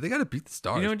Stars, but they gotta beat the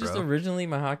Stars, Just bro. originally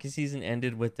my hockey season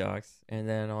ended with Ducks, and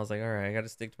then I was like, all right, I got to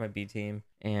stick to my B team,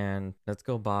 and let's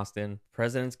go Boston.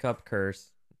 President's Cup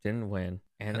curse, didn't win,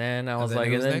 and then I was then like,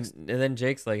 who and was then next? and then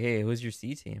Jake's like, hey, who's your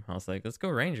C team? I was like, let's go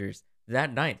Rangers.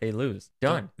 That night they lose,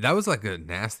 done. That was like a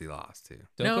nasty loss too.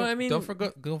 Don't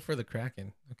go for the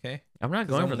Kraken, okay? I'm not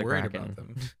 'Cause going I'm for the worried Kraken. about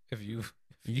them. If you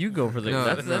You go for the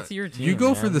No, that's your team. You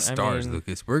go for man. the I Stars, mean,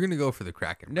 Lucas. We're gonna go for the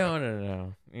Kraken. Bro.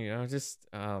 No. Just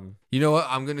You know what?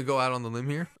 I'm gonna go out on the limb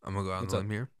here. What's up?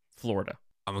 Florida.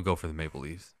 I'm gonna go for the Maple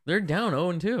Leafs. They're down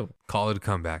 0-2. Call it a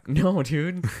comeback. No,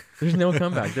 dude. There's no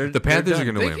comeback. The Panthers are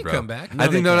done. gonna they win, can bro. come back. No, I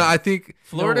think they can't. I think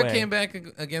Florida way. came back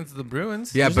against the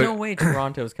Bruins. yeah, There's but no way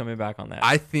Toronto's coming back on that.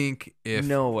 I think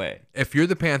no way. if you're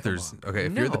the Panthers, okay,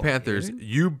 if you're the No, Panthers, dude.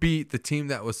 you beat the team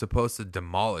that was supposed to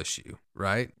demolish you,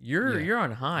 right? You're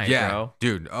on high, Yeah, bro.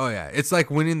 dude. Oh yeah, it's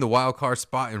like winning the wild card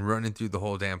spot and running through the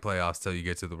whole damn playoffs till you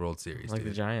get to the World Series. Like the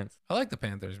dude. Giants. I like the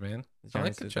Panthers, man. The I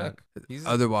like Giants the did that. Chuck. He's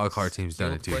Other wild card teams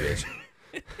done skilled it too, player. bitch.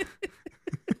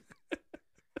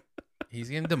 He's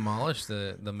gonna demolish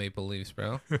the Maple Leafs,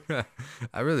 bro.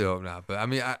 I really hope not, but I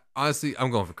mean, honestly,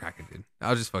 I'm going for Kraken, dude. I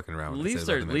was just fucking around. With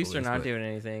Leafs are not doing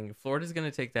anything. Florida's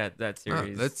gonna take that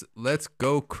series. Let's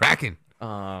go Kraken.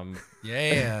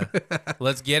 Yeah,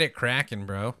 let's get it cracking,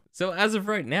 bro. So as of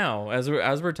right now, as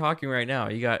we're talking right now,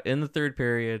 you got in the third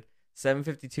period,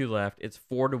 7:52 left. It's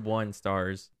 4-1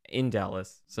 Stars in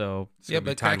Dallas. So It's gonna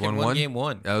be tied Kraken 1-1. won game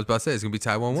 1. I was about to say it's gonna be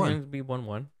tied it's 1-1. going to be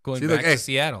 1-1. Going See, back look, hey. to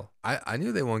Seattle. I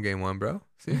knew they won game 1, bro.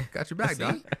 See, got your back, See?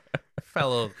 dog.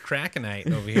 Fellow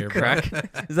Krakenite over here, bro. Crack.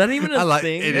 Is that even a I like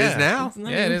thing? it is Yeah. now. It's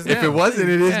not Yeah, it even- is If now. it wasn't,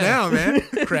 it is Yeah. now, man.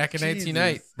 Krakenites Jesus.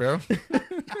 unite, bro.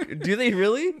 Do they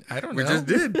really? I don't We know. just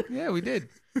did. Yeah, we did.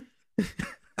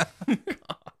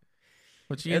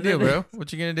 What you gonna do, bro?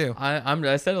 What you gonna do?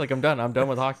 I said it like I'm done. I'm done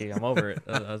with hockey. I'm over it.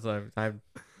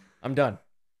 I'm done.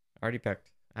 Already picked,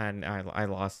 and I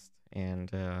lost.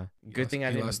 And good thing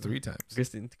I didn't lost 3 times.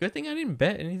 Good thing I didn't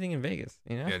bet anything in Vegas.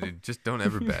 You know? Yeah, dude, just don't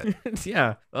ever bet.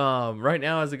 Yeah. Right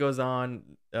now, as it goes on,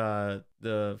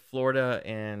 the Florida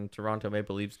and Toronto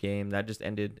Maple Leafs game that just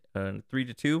ended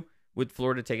 3-2, with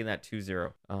Florida taking that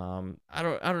 2-0. I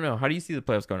don't know. How do you see the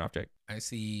playoffs going off, Jake? I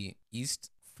see East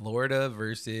Florida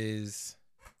versus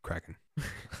Kraken.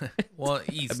 well,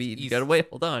 East. I mean, you East. gotta wait.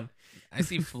 Hold on. I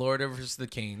see Florida versus the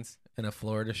Canes in a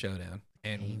Florida showdown.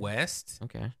 And West,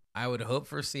 Okay. I would hope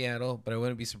for Seattle, but I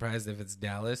wouldn't be surprised if it's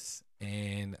Dallas.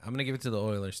 And I'm gonna give it to the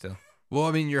Oilers still. Well,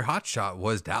 I mean, your hot shot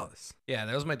was Dallas. Yeah,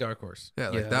 that was my dark horse. Yeah,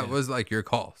 like that was like your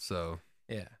call. So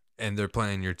Yeah. and they're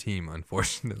playing your team,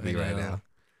 unfortunately, right now.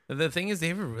 The thing is, they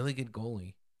have a really good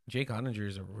goalie. Jake Ottinger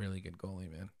is a really good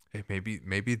goalie, man. Hey,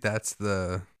 maybe that's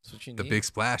the That's what you the need. big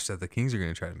splash that the Kings are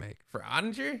going to try to make. For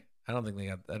Ottinger, I don't think they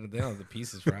don't have the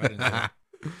pieces for Ottinger.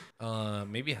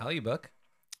 Maybe Hallebuck.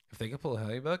 If they could pull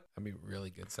Hallebuck, that'd be a really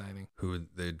good signing.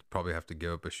 They'd probably have to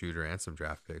give up a shooter and some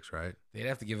draft picks, right? They'd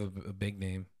have to give a big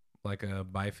name, like a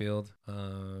Byfield,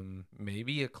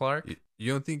 maybe a Clark.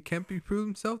 You don't think Kempe proved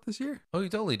himself this year? Oh, he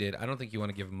totally did. I don't think you want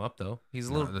to give him up though. He's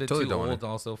a No, little I bit totally too don't wanna- old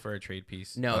also for a trade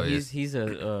piece. No, Oh, he's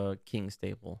a King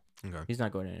staple. Okay. He's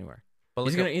not going anywhere. But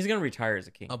He's like gonna retire as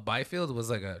a King. a Byfield was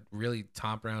like a really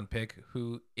top round pick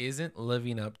who isn't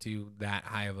living up to that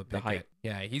high of a pick. hype.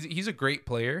 Yet. Yeah, he's a great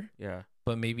player, Yeah.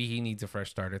 but maybe he needs a fresh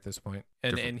start at this point.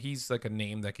 And Different. and he's like a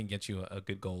name that can get you a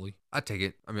good goalie. I'd take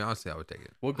it. I mean, honestly, I would take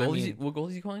it. What I goal mean- what goal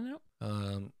is he calling out?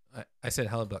 I said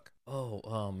Hellebuck.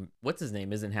 Oh, what's his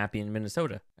name? Isn't happy in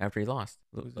Minnesota after he lost.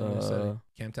 Who's in Minnesota?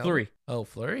 Cam Talbot? Fleury. Oh,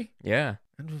 Fleury? Yeah.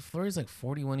 And Fleury's like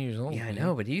 41 years old. Yeah, I man.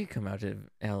 know, but he could come out to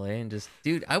LA and just,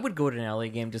 dude, I would go to an LA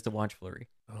game just to watch Fleury.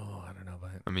 Oh, I don't know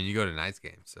about it. I mean, you go to Knights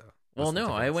games, so. Well, what's the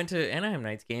no, I difference? went to Anaheim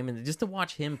Knights game and just to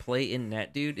watch him play in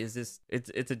net, dude, is this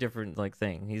it's a different like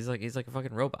thing. He's like a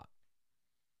fucking robot.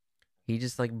 He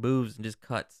just like moves and just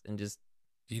cuts and just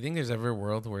Do you think there's ever a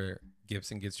world where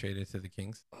Gibson gets traded to the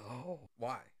Kings? Oh,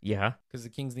 why? yeah, Because the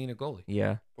Kings need a goalie.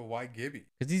 yeah, But why Gibby?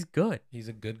 because he's good. He's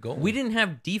a good goalie. We didn't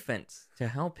have defense to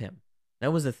help him.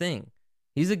 That was the thing.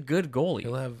 He's a good goalie.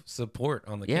 He'll have support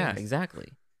on the Yeah, Kings. exactly.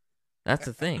 That's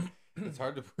the thing. It's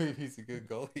hard to believe he's a good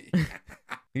goalie.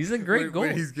 He's a great When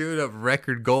goalie. he's giving up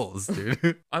record goals,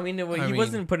 dude. I mean, he I mean-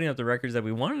 wasn't putting up the records that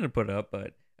we wanted to put up,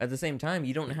 but at the same time,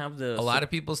 you don't have the. A lot of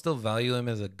people still value him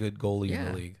as a good goalie in Yeah.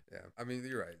 the league. Yeah, I mean,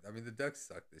 you're right. I mean, the Ducks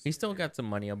suck this year. He's still got some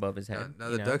money above his head. No,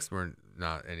 you the know? Ducks weren't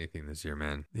not anything this year,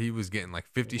 man. He was getting like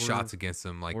 50 We're- shots against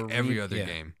them like we're every re- other yeah.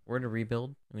 game. We're in a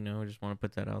rebuild. We just want to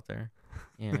put that out there,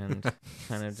 and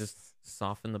kind of just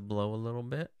soften the blow a little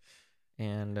bit.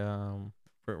 And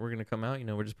we're gonna come out.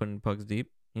 We're just putting pucks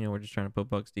deep. We're just trying to put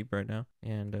pucks deep right now.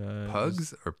 And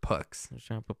Pugs or pucks? Just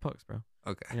trying to put pucks, bro.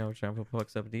 Okay. We're trying to put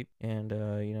pucks up deep, and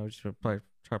just try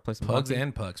to play some Pugs hockey.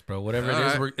 and pucks, bro. Whatever it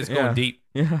is, Alright. it's Yeah. going deep.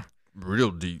 Yeah,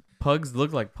 Real deep. pugs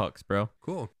look like pucks, bro.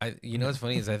 Cool. What's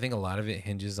funny is I think a lot of it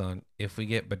hinges on if we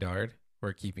get Bedard,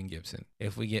 we're keeping Gibson.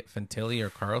 If we get Fantilli or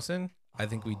Carlson, I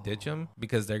think we ditch them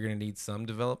because they're going to need some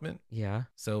development. Yeah,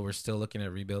 So we're still looking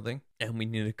at rebuilding. and we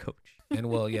need a coach. And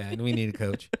and we need a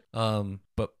coach.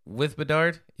 But with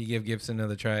Bedard, you give Gibson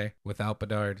another try. Without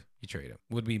Bedard, you trade him.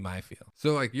 Would be my feel.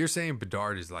 So, like, you're saying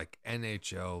Bedard is like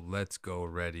NHL, let's go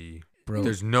ready. Bro,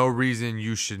 There's no reason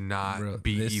you should not Bro,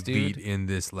 be this beat dude- in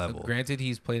this level. granted,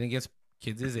 he's played against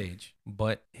kids his age,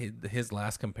 but his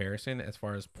last comparison as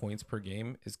far as points per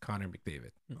game is Connor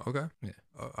McDavid. Okay. Yeah.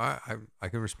 I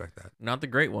can respect that. Not the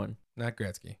great one. Not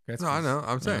Gretzky. No, I know.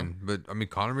 I'm saying. But, I mean,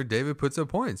 Connor McDavid puts up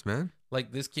points, man.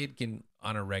 Like, this kid can,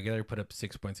 on a regular, put up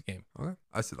 6 points a game. Okay.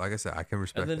 Like I said, I can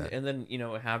respect that. And then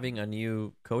having a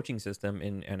new coaching system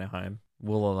in Anaheim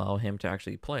will allow him to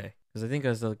actually play. Because I think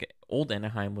as like old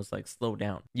Anaheim was like slow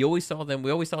down. We always saw them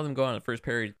go on the first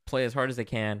period, play as hard as they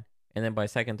can, and then by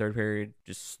second, third period,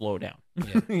 just slow down.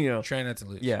 Yeah. Try not to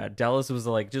lose. Yeah, Dallas was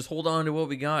like, just hold on to what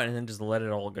we got, and then just let it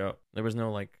all go. There was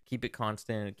no like, keep it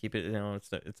constant, keep it.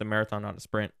 It's a marathon, not a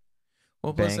sprint.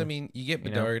 Well, plus, Bang. I mean, you get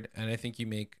You know? Bedard, and I think you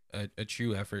make a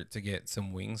true effort to get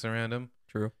some wings around him.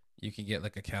 True. You can get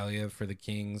like a Kaliev for the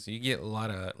Kings. You get a lot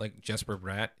of like Jesper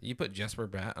Bratt. You put Jesper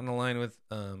Bratt on the line with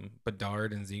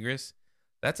Bedard and Zegras.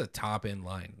 That's a top end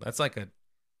line. That's like a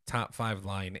top 5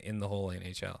 line in the whole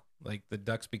NHL. Like the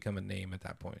Ducks become a name at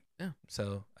that point. Yeah.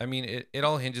 So I mean, it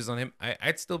all hinges on him.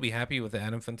 I'd still be happy with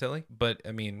Adam Fantilli, but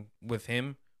I mean, with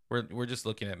him, We're just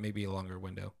looking at maybe a longer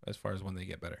window as far as when they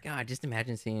get better. God, just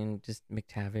imagine seeing just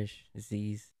McTavish,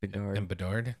 Aziz, Bedard. And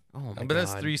Bedard. Oh my God. But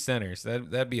that's 3 centers.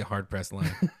 That'd be a hard press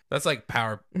line. That's like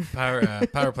power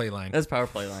play line. That's power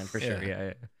play line for sure. Yeah.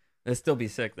 Yeah. That'd still be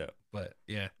sick though. But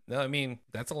yeah, no, I mean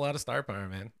that's a lot of star power,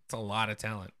 man. It's a lot of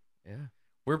talent. Yeah.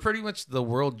 We're pretty much the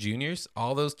World Juniors.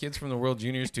 All those kids from the World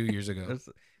Juniors 2 years ago.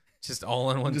 Just all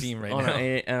on one team right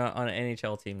now. On an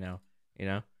NHL team now, you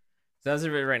know? So as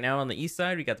of right now on the east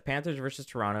side, we got the Panthers versus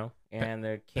Toronto. And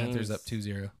the Kings. Panthers up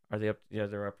 2-0. Are they up? Yeah,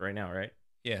 they're up right now, right?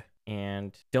 Yeah.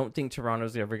 And don't think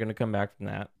Toronto's ever going to come back from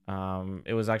that.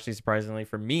 It was actually surprisingly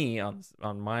for me on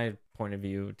my point of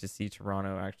view to see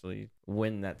Toronto actually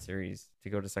win that series to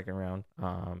go to second round.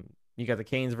 You got the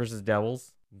Canes versus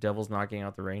Devils. Devils knocking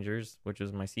out the Rangers, which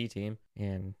was my C team.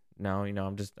 And now, you know,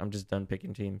 I'm just done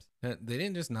picking teams. They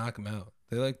didn't just knock them out.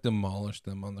 They like demolished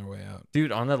them on their way out.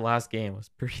 Dude, on that last game, it was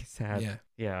pretty sad.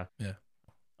 Yeah.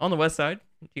 On the west side,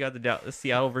 you got the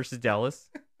Seattle versus Dallas.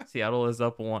 Seattle is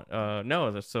up 1.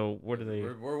 No, so what are they?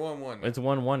 We're 1-1. It's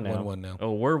 1-1 now. 1-1 now.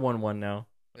 Oh, we're 1-1 now.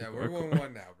 Yeah, we're 1-1 now,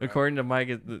 bro. According to Mike,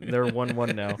 they're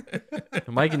 1-1 now.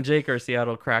 Mike and Jake are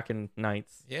Seattle Kraken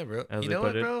Knights. Yeah, bro. As You they know put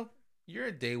what, it. bro? You're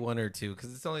a day 1 or 2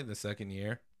 because it's only the second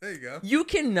year. There you go. You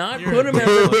cannot You're put him as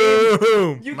a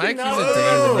day. You Mikey's cannot a put him day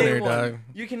as a oneer, day one. dog.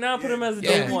 You cannot put him as a Yeah,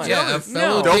 day one. yeah. A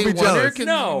fellow No. Don't day be oneer jealous. can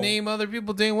No. name other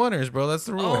people day 1ers, bro. That's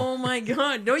the rule. Oh my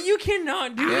God! No, you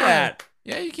cannot do Yeah. that.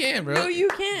 Yeah, you can, bro. No, you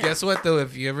can't. Guess what, though?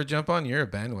 If you ever jump on, you're a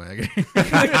bandwagon.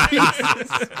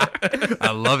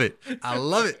 I love it. I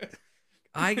love it.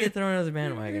 I get thrown as a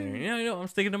bandwagon. You know, I'm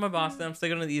sticking to my Boston. I'm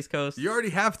sticking to the East Coast. You already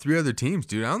have 3 other teams,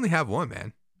 dude. I only have 1,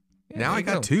 man. Yeah, now there I you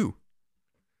got go. 2.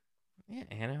 Yeah,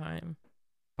 Anaheim,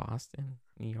 Boston,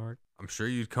 New York. I'm sure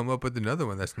you'd come up with another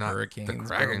one that's not Hurricanes, the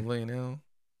Kraken. probably, no.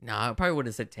 No, I probably would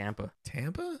have said Tampa.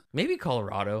 Tampa? Maybe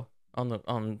Colorado on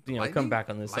come Lightning? back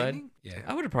on this Lightning? Yeah. side.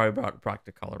 I would have probably brought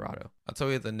to Colorado. I'll tell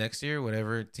you the next year,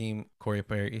 whatever team Corey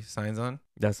Perry signs on,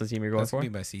 That's the team you're going that's for. going to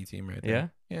be my C team right Yeah,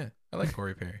 there. Yeah. I like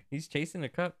Corey Perry. he's chasing a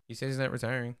cup. He said he's not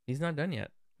retiring. He's not done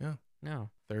yet. Yeah. No.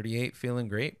 38, feeling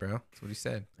great, bro. That's what he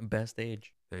said. Best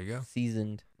age. There you go.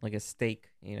 Seasoned like a steak.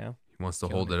 You know. He wants to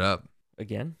Killing hold it. it up.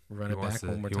 Again. Run He it wants back to,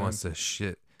 one more he time. wants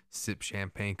to sip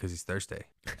champagne because he's thirsty.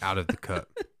 Out of the cup.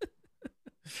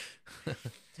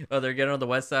 Oh, they're getting on the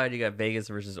west side. You got Vegas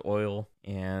versus Oil,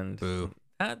 and Boo.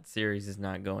 that series is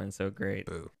not going so great.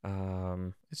 Boo.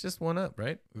 It's just one up,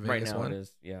 right? Right Vegas now won. it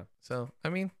is. Yeah, So, I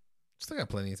mean, still got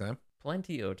plenty of time.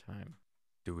 plenty of time.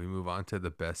 Do we move on to the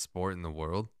best sport in the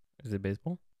world? Is it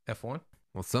baseball? F1?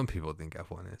 Well, some people think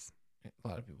F1 is. A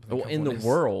lot of people Oh, think in the F1 is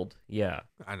world, yeah,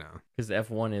 I know. because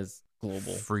F1 is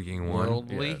global. Freaking one.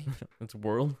 worldly. Yeah. It's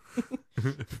world.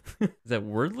 Is that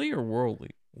wordly or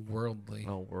worldly? Worldly.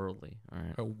 Oh, worldly. All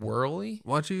right. A whirly?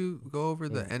 Why don't you go over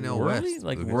the NL Whirly? West?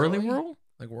 Like Lucas? whirly Whirly? whirl?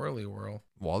 Like whirly whirl.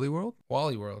 Wally World?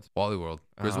 Wally World. Wally World.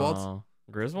 Griswolds?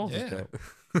 Griswolds is Yeah. dope.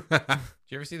 Did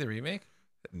you ever see the remake?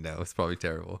 No, it's probably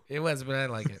terrible. It was, but I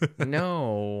like it.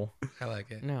 No, I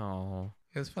like it. no.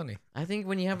 It was funny. I think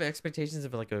when you have expectations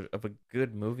of like a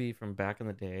good movie from back in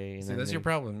the day, and See, then that's your they-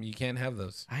 problem. You can't have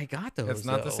those. I got those. That's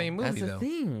not the though. same movie, That's the though.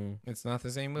 thing. It's not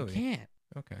the same I movie. can't.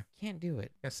 Okay. Can't do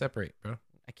it. Yeah, separate, bro.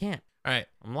 I can't. All right.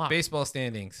 I'm locked. Baseball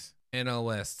standings. NL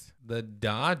West. The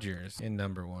Dodgers in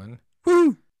number 1.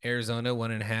 Woo! Arizona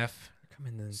 1.5.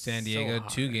 Coming in San so Diego hot.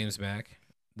 2 games back.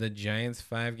 The Giants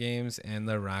 5 games, and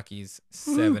the Rockies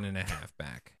 7.5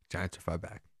 back. Giants are 5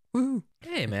 back. Woo!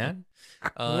 Hey man,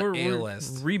 AL we're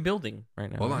West. rebuilding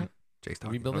right now. Hold on. right? Jake's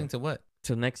talking. Rebuilding to what?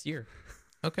 Till next year.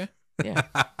 Okay. Yeah.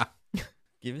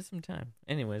 Give it some time.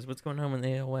 Anyways, what's going on in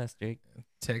the AL West, Jake?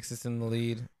 Texas in the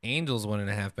lead. Angels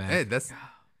 1.5 back. Hey,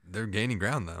 they're gaining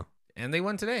ground though. And they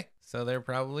won today. So they're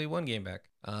probably 1 game back.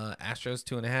 Astros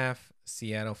 2.5.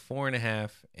 Seattle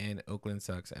 4.5. And Oakland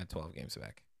sucks at 12 games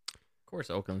back. Of course,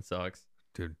 Oakland sucks.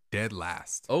 Dude, dead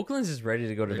last. Oakland's just ready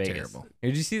to go to They're Vegas. terrible.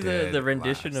 Did you see Dead the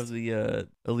rendition last. of the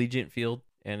Allegiant Field?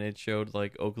 And it showed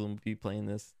like Oakland would be playing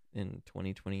this in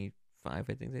 2025, I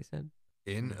think they said.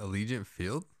 In Allegiant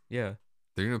Field? Yeah.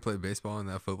 They're gonna play baseball in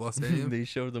that football stadium? They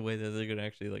showed the way that they're gonna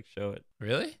actually like show it.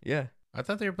 Really? Yeah. I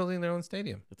thought they were building their own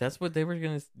stadium. But that's what they were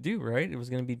gonna do, right? It was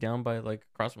gonna be down by like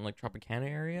across from like Tropicana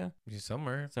area,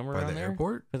 Somewhere. somewhere By around the there.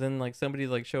 airport? But then like somebody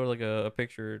like showed like a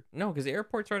picture. No, because the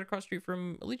airport's right across the street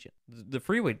from Allegiant. The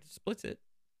freeway splits it,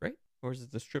 right? Or is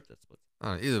it the strip that splits?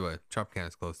 Either way,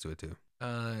 Tropicana's close to it too.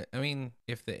 I mean,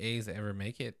 if the A's ever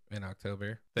make it in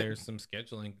October, there's some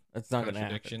scheduling That's not gonna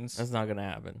happen. contradictions. That's not gonna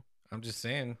happen. I'm just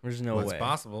saying. There's no What's way.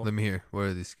 possible? Let me hear. What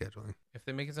are they scheduling? If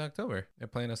they make it to October, they're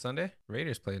playing a Sunday.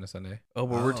 Raiders playing a Sunday. Oh,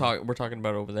 but Oh. we're talking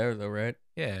about over there though, right?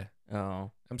 Yeah.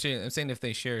 Oh, I'm saying if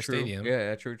they share a true. stadium.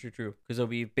 Yeah, true. Because it'll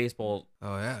be baseball,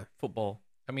 Oh yeah. football.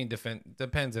 I mean,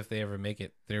 depends if they ever make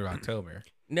it through October.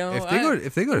 No, If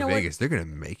they go you to know what? Vegas, they're gonna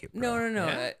make it, bro. No.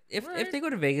 Yeah? If Right. they go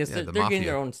to Vegas, Yeah, they're, the they're getting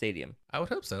their mafia. own stadium. I would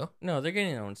hope so. No, they're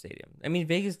getting their own stadium. I mean,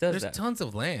 Vegas does There's that. tons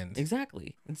of land.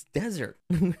 Exactly. It's desert.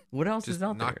 What else Just is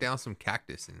out knock there? down some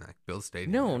cactus and like build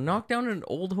stadium. No, there, bro. knock down an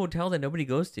old hotel that nobody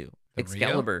goes to. The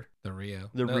Excalibur. The Rio.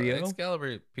 The Rio?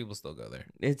 Excalibur, people still go there.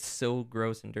 It's so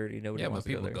gross and dirty. Nobody Yeah, wants but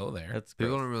to people go there. go there. That's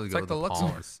People gross. don't really It's go like to the the Luxor.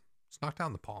 Palms. Just knock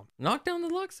down the Palm. Knock down the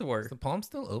Luxor. Is the Palm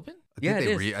still open? Yeah, it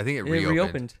is. I think it It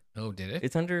reopened. Oh, did it?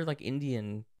 It's under like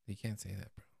Indian, You can't say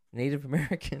that, bro. Native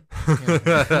American.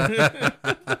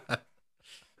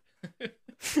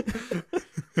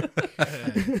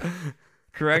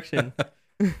 Correction.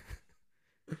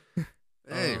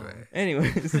 Anyway.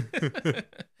 Anyways,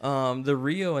 the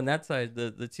Rio and that side,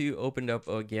 the two opened up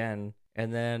again,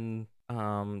 and then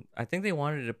I think they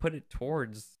wanted to put it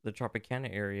towards the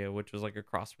Tropicana area, which was like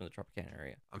across from the Tropicana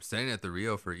area. I'm staying at the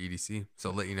Rio for EDC, so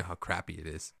I'll let you know how crappy it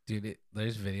is. Dude,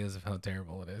 there's videos of how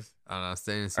terrible it is. I don't know. I'm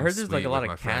staying in I heard there's, like, suite a lot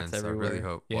with of my cats friends, so I really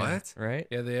everywhere. hope. Yeah. What? Right?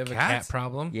 Yeah, they have a Cats? cat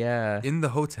problem. Yeah. In the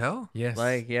hotel? Yes.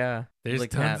 Like, yeah. there's like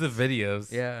tons cats. of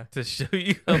videos. Yeah. To show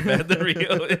you how bad the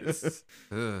Rio is.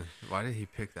 Ugh, why did he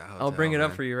pick that hotel? I'll bring it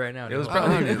up man? for you right now. It was Nick.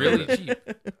 probably Oh, really yeah. cheap.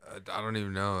 I don't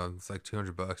even know. It's like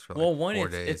 $200 for like Well, one, 4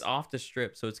 it's, days. it's off the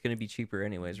strip, so it's going to be cheaper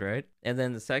anyways, right? And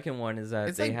then the second one is that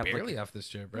It's they like have barely like, off the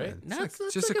strip, Yeah, right? it's That's-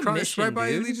 that's just like a across, it's right mission,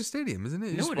 by dude. Allegiant Stadium, isn't it?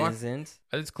 You no, just it walk- isn't.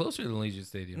 It's closer than Legion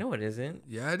Stadium. No, it isn't.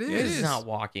 Yeah, it It It's is. not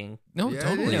walking. No, Yeah, it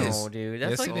totally is. No, dude. That's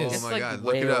Yes, like it is. it's Oh my like God,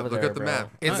 look way it up. over Look there, at the bro.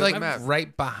 map. It's Look like at the map.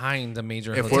 right behind the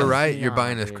major If hotel. we're right, you're Nah,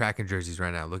 buying us dude. Kraken jerseys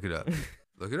right now. Look it up.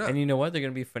 Look it up. And you know what? They're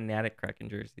gonna be fanatic Kraken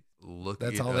jerseys. Look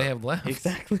That's it all up. they have left.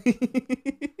 Exactly.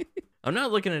 I'm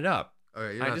not looking it up. All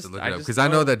right, you I don't have just- to look I it up just because I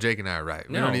know know- that Jake and I are right.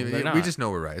 We No, don't even. they're We not. just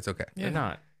know we're right. It's okay. Yeah. They're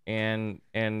not. And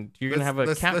you're gonna have a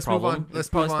Let's cat move problem. on. Let's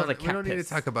It probably move on. smells like We cat don't need to piss.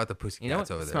 talk about the pussycats You know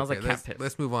what? over It there. smells like okay? cat piss.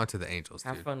 Let's move on to the Angels,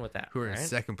 Have dude. fun with that. Who are in alright?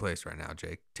 second place right now,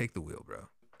 Jake? Take the wheel, bro.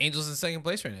 Angels in second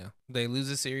place right now. They lose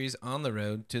the series on the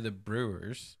road to the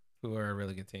Brewers, who are a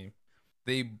really good team.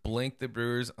 They blanked the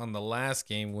Brewers on the last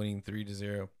game, winning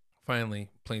 3-0. Finally,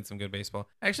 playing some good baseball.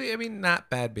 Actually, I mean, not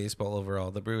bad baseball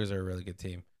overall. The Brewers are a really good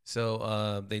team.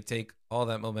 So they take all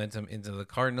that momentum into the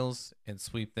Cardinals and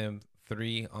sweep them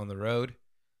 3 on the road.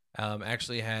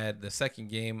 Actually had the second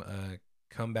game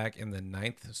come back in the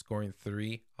 9th, scoring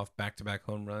 3 off back-to-back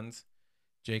home runs.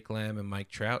 Jake Lamb and Mike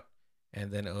Trout.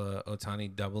 And then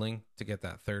Ohtani doubling to get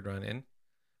that 3rd run in.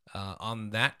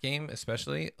 On that game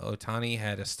especially, Ohtani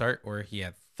had a start where he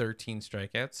had 13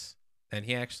 strikeouts. And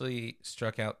he actually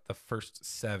struck out the first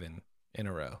 7 in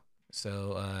a row.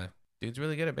 So, dude's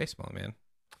really good at baseball, man.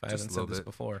 If I Just haven't a said little this bit.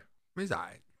 before. He's all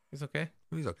right. He's okay.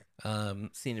 He's okay.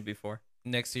 Seen it before.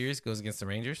 Next series goes against the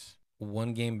Rangers.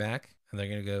 1 game back, and they're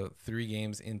going to go 3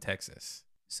 games in Texas.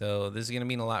 So this is going to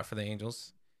mean a lot for the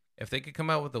Angels. If they could come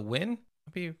out with a win,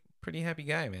 I'd be a pretty happy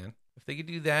guy, man. If they could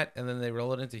do that, and then they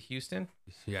roll it into Houston,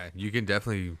 Yeah, you can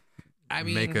definitely I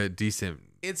mean, make a decent.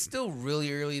 it's still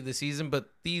really early this season, but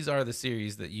these are the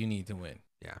series that you need to win.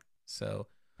 Yeah. So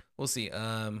we'll see.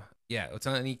 Yeah,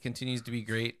 Ohtani continues to be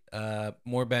great.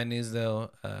 More bad news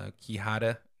though.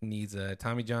 Quijada needs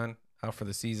Tommy John out for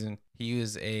the season. He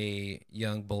was a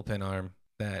young bullpen arm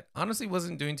that honestly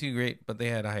wasn't doing too great, but they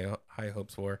had high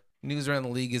hopes for. News around the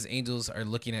league is Angels are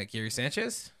looking at Gary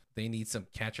Sanchez. They need some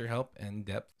catcher help and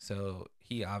depth. So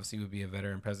he obviously would be a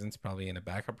veteran presence, probably in a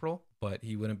backup role, but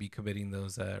he wouldn't be committing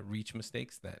those reach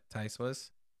mistakes that Tice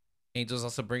was. Angels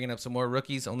also bringing up some more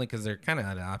rookies, only because they're kind of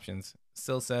out of options.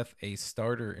 Silseth, a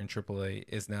starter in AAA,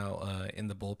 is now in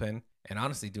the bullpen and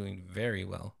honestly doing very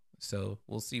well. So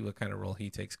we'll see what kind of role he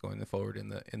takes going forward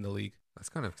in the league. That's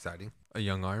kind of exciting. A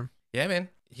young arm. Yeah, man.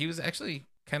 He was actually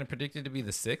kind of predicted to be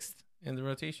the 6th in the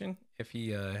rotation if he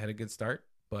had a good start.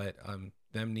 But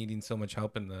them needing so much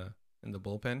help in the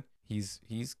bullpen, he's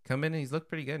come in and he's looked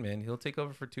pretty good, man. He'll take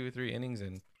over for 2 or 3 innings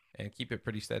and keep it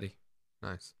pretty steady.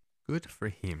 Nice. Good for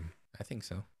him. I think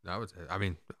so.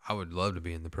 I would love to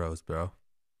be in the pros, bro.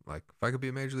 Like, if I could be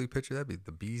a major league pitcher, that'd be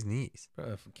the bee's knees.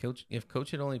 Bro, if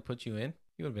coach had only put you in,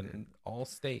 you would have been all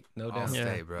state, no All doubt. state.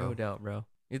 Yeah, Stay, bro. no doubt, bro.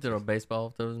 You throw a baseball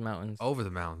up those mountains. Over the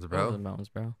mountains, Over the bro. mountains,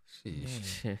 bro. Sheesh.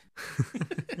 Shit.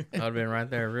 I'd have been right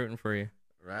there rooting for you.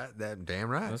 Right? That damn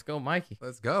right. Let's go, Mikey.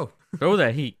 Let's go. Throw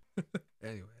that heat.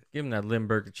 Anyway, Give him that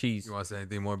Limburger cheese. you want to say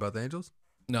anything more about the Angels?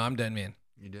 No, I'm done, man.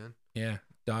 You done? Yeah,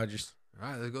 Dodgers. All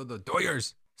right, let's go to the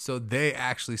Doyers. So they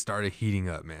actually started heating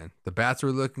up, man. The bats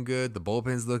were looking good. The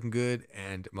bullpen's looking good.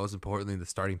 And most importantly, the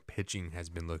starting pitching has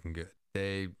been looking good.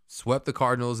 They swept the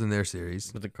Cardinals in their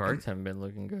series. But the Cards haven't been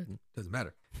looking good. Doesn't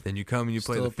matter. Then you come and you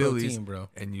play Still the a pro Phillies, team, bro.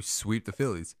 and you sweep the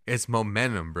Phillies. It's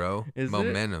momentum, bro. Is it?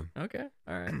 Momentum. Okay.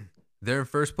 All right. They're in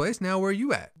first place now. Where are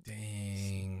you at?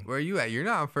 Dang. Where are you at? You're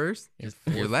not in first. You're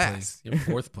You're fourth last. place. You're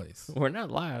fourth place. We're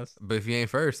not last. But if you ain't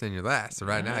first, then you're last. So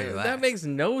right now you're last. That makes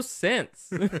no sense.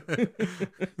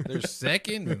 They're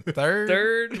second and third.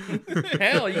 Third.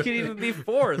 Hell, you could even be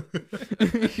fourth.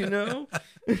 You know?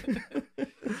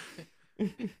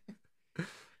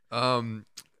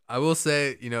 I will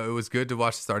say, it was good to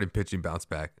watch the starting pitching bounce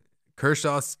back.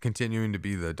 Kershaw's continuing to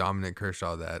be the dominant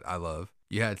Kershaw that I love.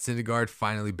 You had Syndergaard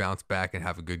finally bounce back and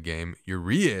have a good game.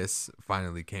 Urias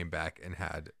finally came back and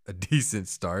had a decent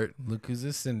start. Look who's a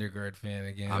Syndergaard fan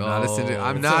again. I'm not a It's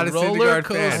Syndergaard roller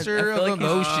fan. coaster I feel of like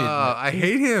emotion. I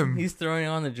hate him. He's throwing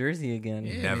on the jersey again.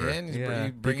 Yeah, Never. Man. He's Yeah.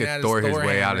 He bringing out could Thor his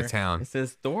way out hammer. of town. It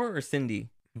says Thor or Cindy?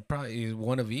 Probably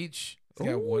one of each. He's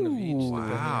got one of each. Ooh.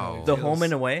 depending on how he The feels. home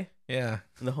and away? Yeah.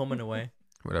 The home and away.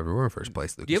 Whatever, we're in first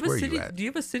place, Lucas. Do you have a Where city? are you at? Do you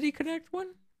have a City Connect one?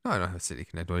 No, I don't have a City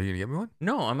Connect. What, are you going to get me one?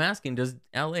 No, I'm asking. Does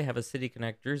LA have a City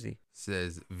Connect jersey?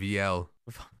 says VL,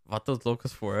 Vatos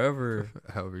Locos forever.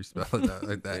 however you spell it out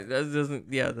like that. That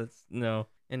doesn't. Yeah, that's no.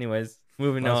 Anyways,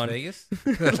 moving Las on. Vegas?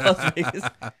 Las Vegas.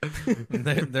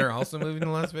 They're also moving to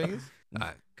Las Vegas?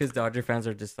 Because Dodger fans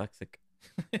are dyslexic.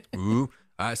 Ooh.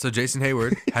 All right, so Jason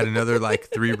Hayward had another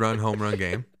 3-run home run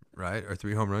game, right? Or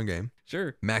 3 home run game.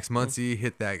 Sure. Max Muncy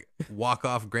hit that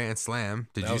walk-off grand slam.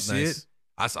 Did That you was see nice. it?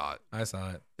 I saw it. I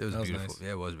saw it. It was That was beautiful. nice.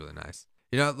 Yeah, it was really nice.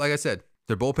 Like I said,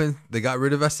 their bullpen, they got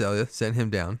rid of Veselia, sent him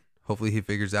down. Hopefully he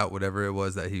figures out whatever it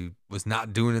was that he was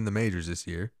not doing in the majors this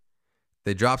year.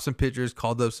 They dropped some pitchers,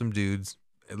 called up some dudes.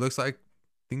 It looks like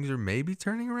things are maybe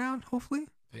turning around, hopefully.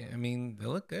 I mean, they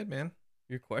look good, man.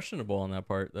 You're questionable on that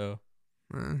part, though.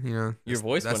 Your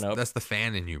voice went up. That's the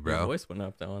fan in you, Your bro. voice went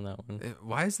up though on that one.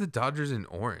 Why is the Dodgers in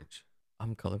orange?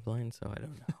 I'm colorblind, so I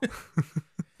don't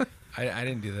know. I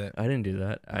didn't do that. I didn't do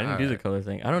that. I didn't do the Alright. color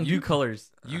thing. I don't do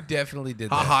colors. You definitely did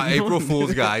that. Haha, April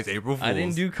Fools, guys. April Fools. I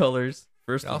didn't do colors.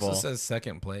 First It of also all, says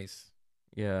second place.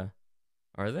 yeah.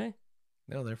 Are they?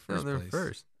 No, they're No, first they're place.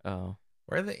 first. Oh,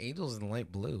 Why are the Angels in light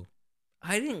blue?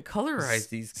 I didn't colorize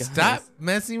these guys. Stop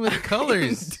messing with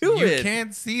colors. do you it.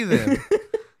 can't see them.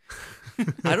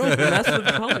 I don't mess with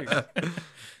colors.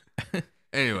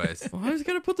 Anyways, Well, I was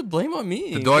gonna put the blame on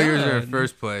me. the Dodgers are in God.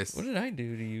 first place. What did I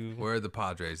do to you? Where are the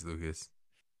Padres, Lucas?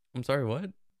 I'm sorry.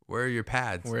 What? Where are your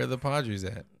pads? Where are the Padres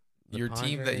at? The Your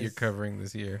team that you're Padres- covering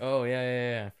this year. Oh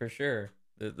yeah, for sure.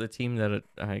 The team that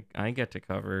I get to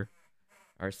cover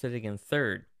are sitting in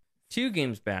third, 2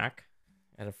 games back,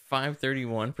 at a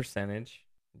 .531 percentage,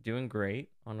 doing great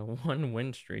on a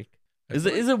 1-win streak. Is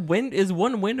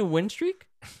one win a win streak?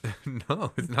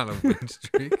 No, it's not a win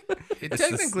streak. It It's the-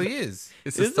 technically is.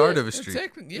 It's the Is start it? of a It's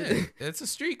streak. yeah, it's a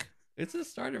streak. It's the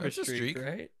start of It's a a streak, streak.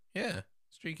 right? Yeah,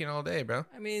 streaking all day, bro.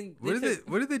 I mean, What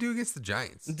did they do against the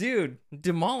Giants? dude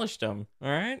demolished them? All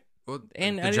right, Well,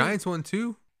 And I the didn't- Giants won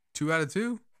 2 out of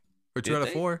 2, or 2 Did out of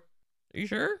they? 4. are you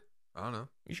sure? I don't know.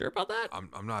 You sure about that?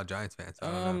 I'm not a Giants fan, so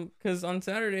I don't know. Because on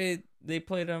Saturday they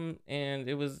played them and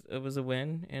it was a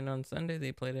win, and on Sunday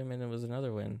they played him and it was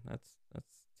another win. That's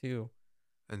 2.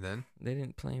 And then, They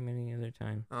didn't play him any other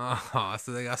time. oh,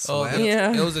 so they got Oh, swept.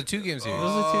 yeah. It was a 2-game series. It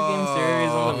was a 2-game series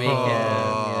on the weekend.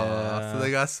 Oh, Yeah. So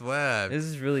they got swept. This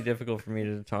is really difficult for me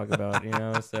to talk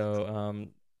about, So,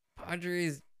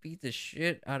 Padres beat the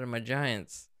shit out of my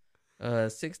Giants.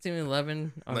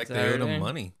 16-11 on Like they Saturday. owed him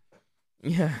money.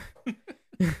 Yeah.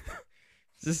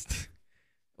 Just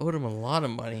owed him a lot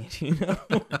of money,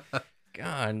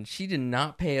 God, she did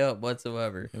not pay up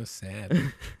whatsoever. It was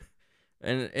sad.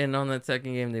 And on that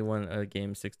second game, they won a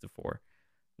game 6-4.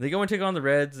 They go and take on the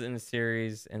Reds in a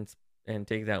series and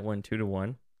take that one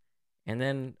 2-1. And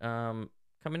then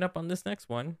coming up on this next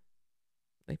one,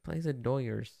 they play the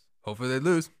Dodgers. Hopefully they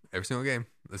lose every single game.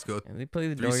 Let's go. And they play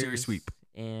the 3 Dodgers. series sweep.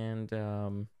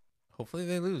 And Hopefully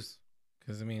they lose.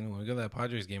 Because, I mean, when we go to that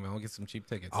Padres game, I'll get some cheap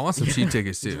tickets. I want some cheap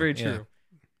tickets it's too. very Yeah.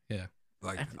 true.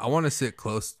 Like I want to sit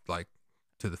close,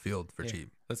 to the field for Yeah.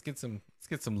 cheap. Let's get some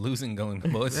losing going,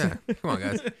 boys. Yeah, come on,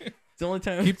 guys, It's the only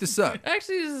time. keep this up.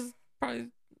 Actually, this is probably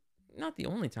not the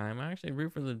only time. I actually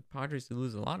root for the Padres to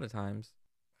lose a lot of times.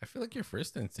 I feel like your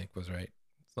first instinct was right.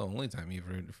 It's the only time you've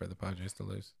rooted for the Padres to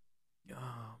lose.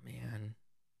 Oh man,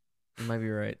 you might be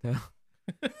right though.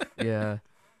 Yeah,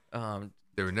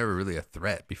 They were never really a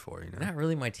threat before, not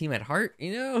really my team at heart.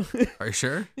 Are you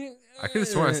sure? I could have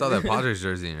sworn I saw that Padres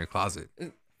jersey in your closet.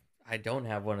 I don't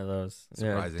have one of those.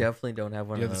 Surprising. Yeah, definitely don't have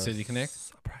one You of have the those. City Connect?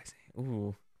 Surprising.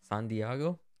 Ooh, San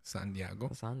Diego. San Diego.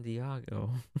 San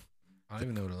Diego. I don't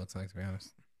even know what it looks like, to be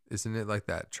honest. Isn't it like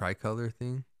that tricolor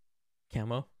thing?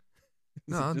 Camo.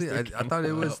 Is No, it just their I thought it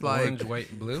camo? was like orange, white,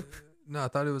 and blue. No, I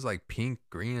thought it was like pink,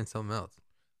 green, and something else.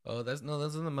 Oh, those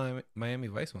are the Miami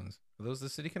Vice ones. Are those the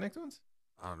City Connect ones?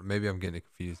 I don't know. Maybe I'm getting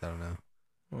confused. I don't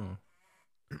know.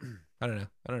 I don't know.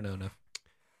 I don't know enough.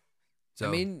 So,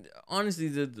 I mean, honestly,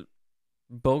 the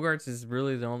Bogarts is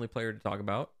really the only player to talk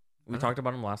about. We talked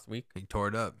about him last week. he tore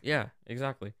it up. Yeah,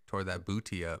 exactly. Tore that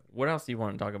booty up. What else do you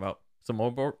want to talk about? Some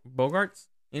more Bogarts,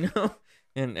 you know,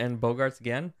 and Bogarts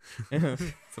again.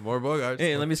 Some more Bogarts.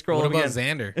 Hey, let me scroll What him about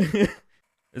again. Xander?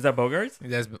 Is that Bogarts?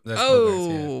 That's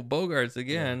Oh, Bogarts, Bogarts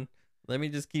again. Let me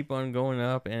just keep on going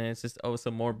up, and it's just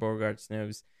some more Bogarts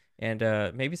news, and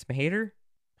maybe some hater.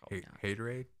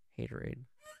 Haterade. Haterade.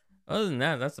 Other than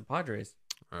that, that's the Padres.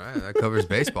 All right, that covers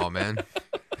baseball, man.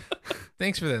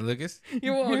 Thanks for that, Lucas.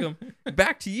 You're welcome.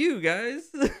 Back to you guys.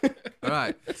 All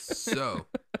right, so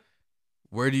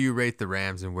where do you rate the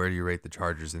Rams and where do you rate the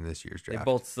Chargers in this year's They draft?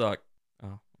 both suck.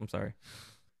 Oh, I'm sorry.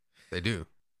 They do.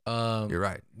 You're You're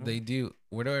right. They do.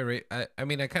 Where do I rate? I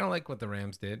mean, I kind of like what the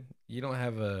Rams did. You don't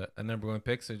have a number one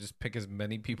pick, so just pick as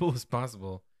many people as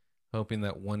possible, hoping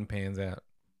that one pans out.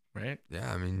 Right?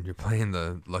 Yeah, I mean, you're playing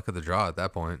the luck of the draw at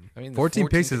that point. I mean, the 14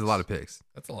 picks is a picks. lot of picks.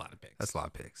 That's a lot of picks. That's a lot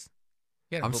of picks.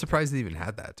 You gotta I'm hope surprised they even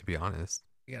had that, to be honest.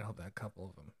 You gotta hope that a couple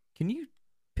of them. Can you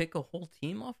pick a whole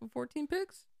team off of 14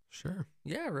 picks? Sure.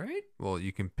 Yeah, right? Well,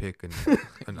 you can pick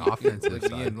an offensive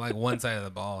side. Like one side of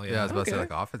the ball. Yeah, I was about to say Okay.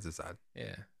 like offensive side.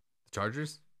 Yeah. The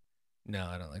Chargers? No,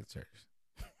 I don't like the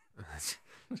Chargers.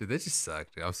 Dude, they just suck.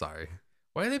 Dude. I'm sorry.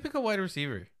 Why did they pick a wide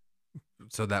receiver?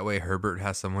 So that way Herbert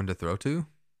has someone to throw to?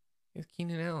 It's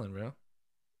Keenan Allen, bro.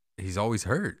 He's always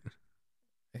hurt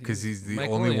because he's the Mike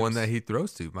only one Williams. that he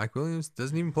throws to. Mike Williams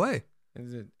doesn't even play.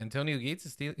 Is it Antonio Gates?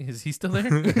 Is he still there?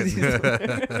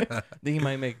 Think he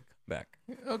might make a comeback.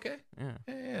 Okay. Yeah.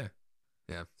 Yeah.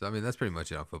 Yeah, so I mean that's pretty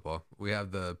much it on football. We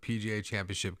have the PGA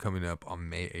Championship coming up on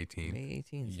May 18th. May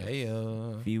 18th. so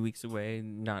Yeah. A few weeks away.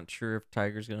 Not sure if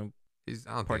Tiger's going to. I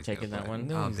don't think Partake he's in that play. one? I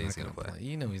No, don't he's think not he's gonna gonna play.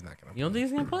 You know he's not gonna. You don't think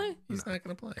he's going to play? He's not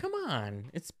gonna play? Come on.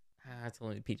 It's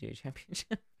only the PGA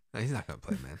Championship. No, he's not gonna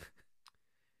play, man.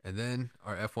 And then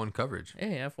our F1 coverage.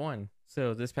 Hey, F1.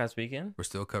 So this past weekend, We're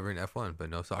still covering F1, but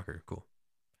no soccer. Cool.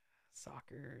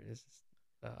 soccer is.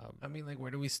 I mean, like,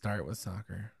 where do we start with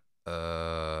soccer?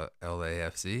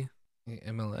 LAFC.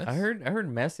 MLS. I heard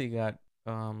Messi got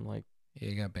like Yeah,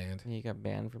 he got banned. he got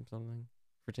banned from something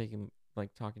for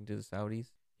talking to the Saudis.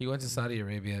 He went to Saudi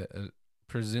Arabia,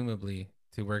 presumably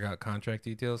to work out contract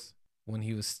details when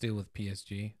he was still with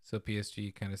PSG. So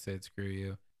PSG kind of said, "Screw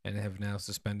you," and have now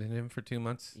suspended him for 2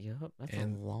 months. Yep, that's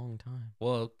And- a long time.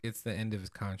 Well, it's the end of his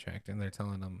contract, and they're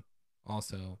telling him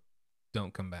also,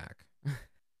 "Don't come back."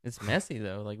 It's Messi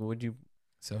though. Like, would you?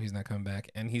 So he's not coming back,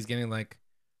 and he's getting like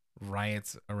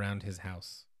riots around his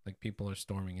house. Like people are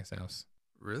storming his house.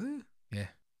 Really?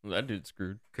 That dude's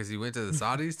screwed. Because he went to the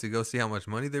Saudis to go see how much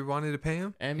money they wanted to pay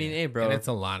him. I mean, Yeah. hey, bro. and it's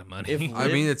a lot of money. if I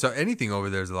mean, it's anything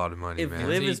over there is a lot of money, if man.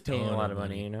 Live It's is a paying a ton lot of of money,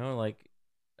 money. you know, like,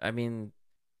 I mean,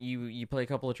 you play a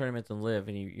couple of tournaments and Live,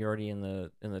 and you're already in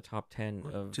the top 10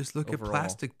 of. Just look overall. at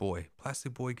Plastic Boy.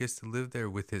 Plastic Boy gets to live there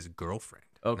with his girlfriend,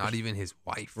 Oh, not 'cause even his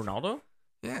wife. Ronaldo.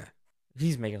 Yeah,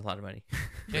 He's making a lot of money,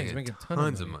 Yeah, he's making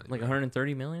tons of money. like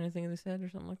 130 million, I think they said, or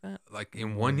something like that. Like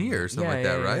in 1 year or something like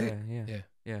that, right?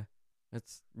 Yeah.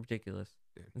 That's ridiculous.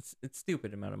 Yeah. It's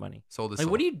stupid amount of money. Sold his Like,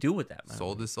 soul. what do you do with that money?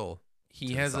 Sold his soul. He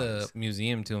to the has a Saudis.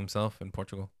 museum to himself in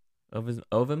Portugal.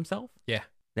 of himself. Yeah.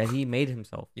 That he made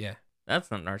himself. Yeah,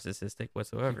 That's not narcissistic he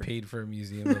whatsoever. paid for a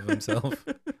museum of himself.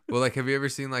 Well, like, have you ever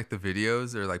seen like the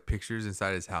videos or like pictures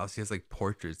inside his house? He has like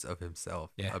portraits of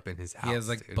himself Yeah. up in his house. He has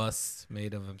like dude. busts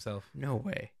made of himself. No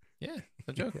way. Yeah,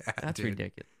 no joke. Yeah, That's dude.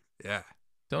 ridiculous. Yeah.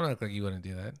 Don't act like you wouldn't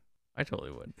do that. I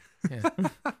totally would. Yeah.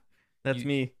 That's You-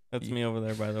 me. That's you- me over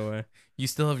there, by the way. You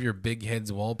still have your big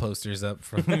heads wall posters up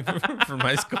from from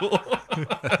my school.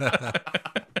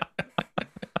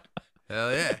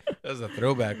 Hell yeah. That was a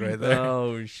throwback right there.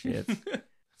 Oh shit.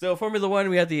 So Formula One,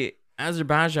 we had the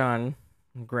Azerbaijan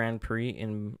Grand Prix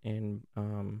in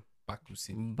Baku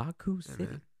City. Baku Yeah, City.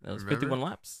 man. That was Remember? 51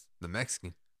 laps. The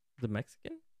Mexican. The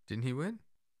Mexican Didn't he win?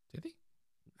 Did he?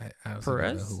 I also don't know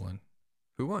Perez? who won.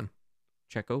 Who won?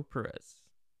 Checo Perez.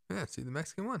 Yeah, see, the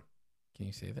Mexican won. Can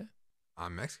you say that?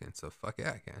 I'm Mexican, so fuck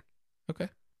yeah, I can. Okay.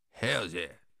 Hell yeah.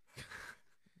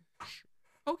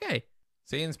 Okay.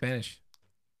 Say it in Spanish.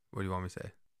 What do you want me to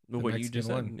say? What you just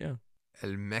Mexican said. won. Yeah.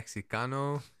 El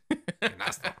Mexicano.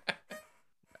 Ganaste.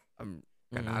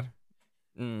 Ganar.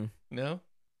 No.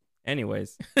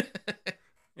 Anyways, it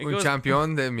Un goes-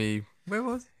 champion de mi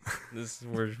huevos. this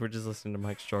we're just listening to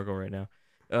Mike struggle right now.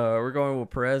 We're going with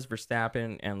Perez,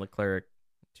 Verstappen, and Leclerc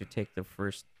to take the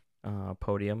first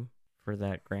podium for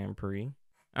that Grand Prix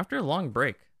after a long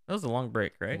break. That was a long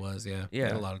break, right? It was, yeah. Yeah.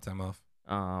 Had a lot of time off.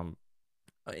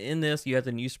 In this, you had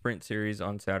the new sprint series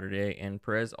on Saturday, and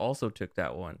Perez also took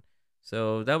that one.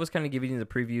 So that was kind of giving you the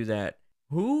preview that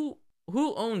who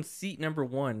owns seat number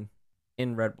 1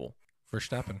 in Red Bull?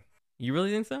 Verstappen. You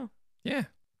really think so? Yeah.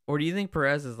 Or do you think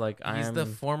Perez is like, He's the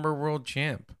former world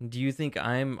champ. Do you think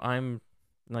I'm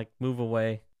like, move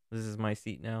away? This is my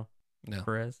seat now. No.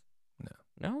 Perez.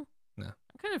 No.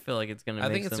 I kind of feel like it's gonna. I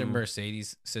think it's a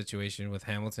Mercedes situation with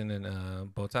Hamilton and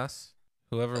Bottas.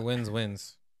 Whoever wins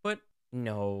wins. But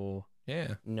no.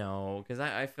 Yeah. No, because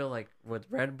I feel like with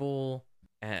Red Bull,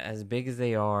 as big as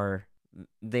they are,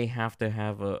 they have to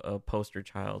have a poster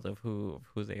child of who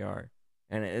they are,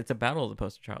 and it's a battle of the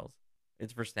poster childs.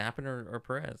 It's Verstappen or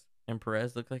Perez, and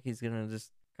Perez looks like he's gonna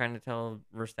just kind of tell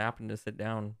Verstappen to sit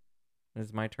down.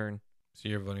 It's my turn. So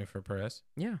you're voting for Perez?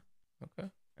 Yeah. Okay.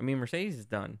 I mean, Mercedes is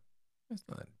done. It's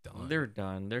not done. They're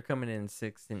done. They're coming in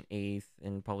 6th and 8th,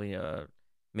 and probably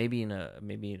maybe in a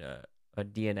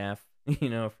DNF,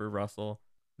 for Russell.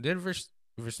 Did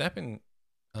Verstappen?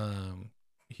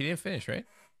 He didn't finish, right?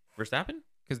 Verstappen?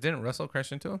 Because didn't Russell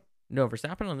crash into him? No,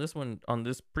 Verstappen on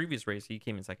this previous race, he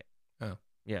came in 2nd. Oh,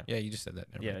 yeah. Yeah, you just said that.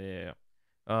 Never mind.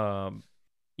 Yeah.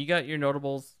 You got your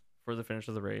notables for the finish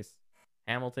of the race.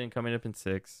 Hamilton coming up in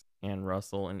 6th, and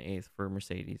Russell in 8th for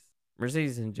Mercedes.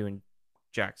 Mercedes isn't doing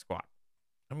jack squat.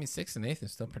 I mean, 6th and 8th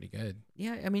is still pretty good.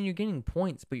 Yeah, I mean, you're getting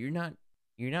points, but you're not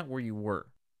where you were.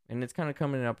 And it's kind of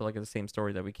coming up like the same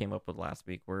story that we came up with last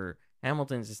week, where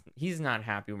he's not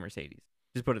happy with Mercedes.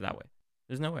 Just put it that way.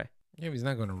 There's no way. Yeah, but he's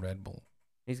not going to Red Bull.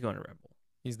 He's going to Red Bull.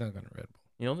 He's not going to Red Bull.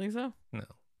 You don't think so? No.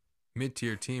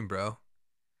 Mid-tier team, bro.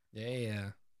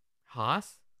 Yeah.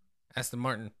 Haas? Aston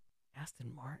Martin.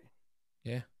 Aston Martin.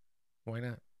 Yeah. Why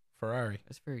not? Ferrari.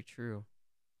 That's very true.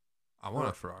 I want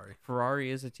a Ferrari. Ferrari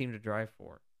is a team to drive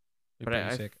for. Be But pretty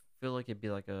I sick. feel like it'd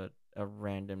be like a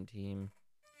random team.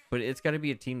 But it's got to be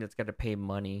a team that's got to pay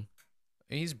money.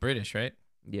 He's British, right?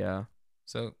 Yeah,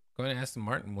 So going to Aston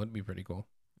Martin would be pretty cool.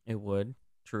 it would.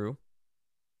 True.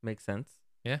 Makes sense.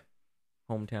 Yeah.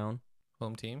 Hometown.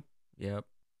 Home team. Yep.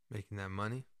 Making that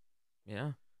money.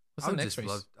 Yeah. What's the next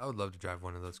race? I would love to drive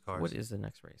one of those cars. What is the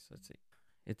next race? Let's see.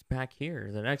 It's back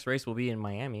here. The next race will be in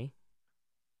Miami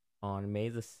on May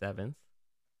the 7th.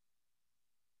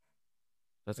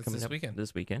 That's coming this up weekend.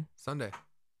 This weekend. Sunday,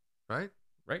 right?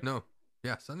 Right? No.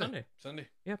 Yeah, Sunday. Sunday.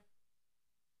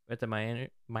 At the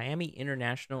Miami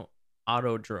International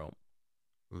Autodrome.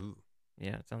 Ooh.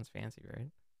 Yeah, it sounds fancy, right?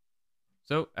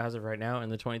 So, as of right now, in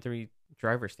the 23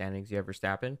 driver standings, you have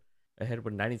Verstappen ahead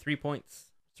with 93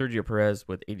 points, Sergio Perez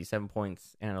with 87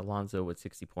 points, and Alonso with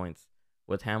 60 points,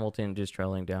 with Hamilton just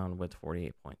trailing down with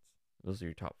 48 points. Those are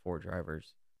your top 4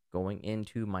 drivers going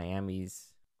into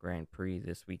Miami's Grand Prix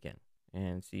this weekend.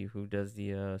 And see who does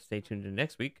the stay tuned to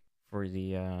next week for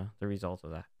the results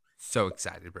of that. So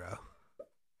excited, bro.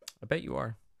 I bet you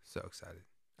are. So excited.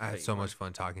 I had so much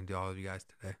fun talking to all of you guys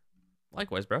today.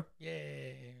 Likewise, bro.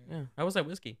 Yay. Yeah. How was that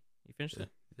whiskey? You finished it?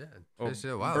 Yeah. Oh, Finished it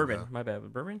a while bourbon. ago. My bad.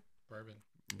 Bourbon? Bourbon.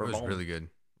 It was really good.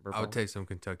 Bourbon. I would take some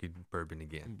Kentucky bourbon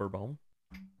again. Bourbon.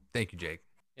 Thank you, Jake.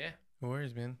 Yeah. No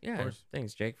worries, man. Yeah. Of course.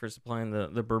 Thanks, Jake, for supplying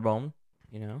the bourbon.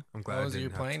 I'm glad How I was your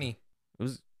didn't have to- Pliny? It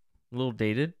was a little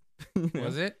dated.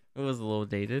 Was it? It was a little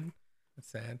dated. That's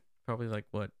sad. Probably like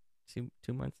what? 2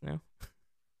 months now?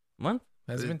 Month?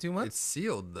 Has it been 2 months? It's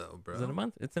sealed though, bro. Is it a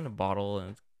month? It's in a bottle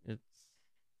and it's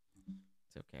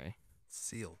okay. It's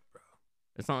sealed, bro.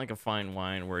 It's not like a fine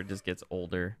wine where it just gets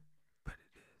older. But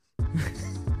it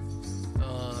is.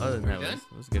 Other than that, we're done?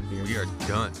 it was good beer. We are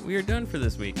done. We are done for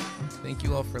this week. Thank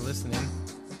you all for listening.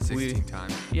 16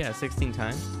 times. Yeah, 16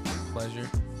 times. Pleasure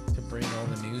to bring all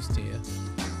the news to you.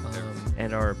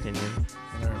 And our opinion.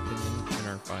 In our opinion. And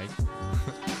our fight.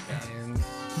 And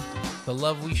the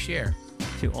love we share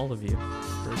To all of you.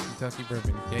 for Kentucky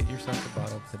bourbon. Get yourself a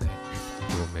bottle today.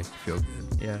 It will make you feel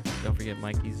good. Yeah, don't forget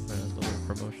Mikey's little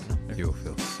promotion up there. You will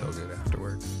feel so good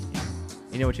afterwards.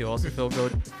 You know what you also feel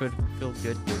good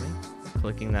doing?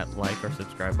 Clicking that like or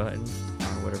subscribe button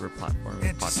on whatever platform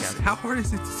Man, podcast. how hard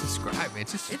is it to subscribe, man?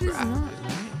 Just It subscribe. is not,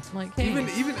 right? Like, hey,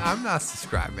 Even I'm not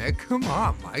subscribed, man. Come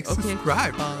on, Mike. Okay,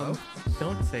 Subscribe, bro.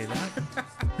 don't say that.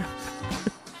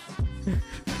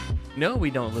 No,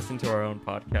 we don't listen to our own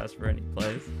podcast for any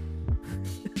plays.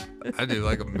 I do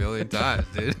like a million times,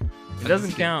 dude. It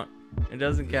doesn't count. It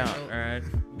doesn't count. All right.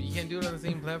 But you can't do it on the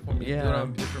same platform. You can do Yeah. it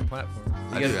on different platforms.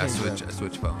 I You do. guys I can switch. I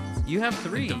switch phones. You have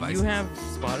 3. You devices. have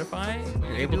Spotify.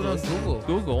 You're You able do to it on listen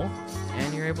Google.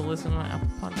 and you're able to listen on Apple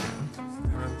Podcasts.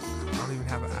 I don't even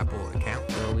have an Apple account.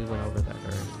 So we went over that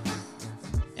already.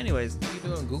 Anyways, You can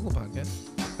do it on Google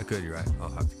Podcast. I could. You're right. I'll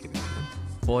have to get into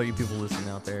it. people, all you people listening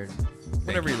out there,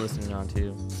 whatever you're listening on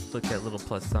to, click that little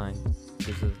plus sign.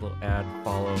 Gives us a little ad,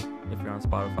 follow if you're on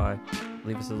Spotify.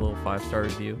 Leave us a little 5-star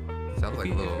review. Sounds like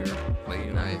a little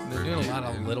late night. They're doing a lot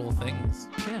of little things.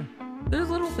 Yeah, there's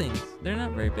little things. They're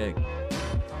not very big.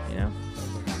 You know,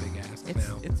 Sounds like a big ask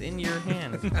now. it's in your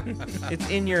hand. It's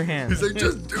in your hand. He's like,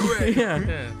 just do it.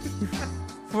 Yeah.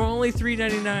 For only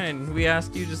 $3.99, we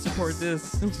ask you to support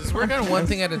this. Just work on one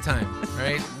thing at a time, all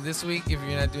right? This week, if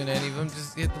you're not doing any of them,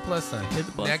 just hit the plus sign. Hit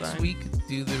the plus Next sign. week,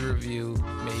 do the review,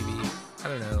 maybe. I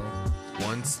don't know.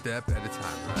 One step at a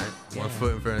time, right? Yeah. One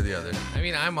foot in front of the other. I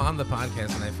mean, I'm on the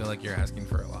podcast, and I feel like you're asking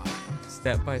for a lot.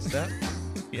 Step by step.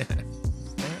 Yeah.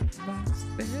 Step by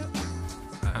step.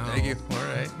 Thank you. All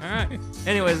right. All right.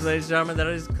 Anyways, ladies and gentlemen,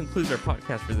 that just concludes our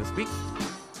podcast for this week.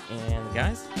 And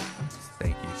guys,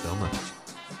 Thank you so much.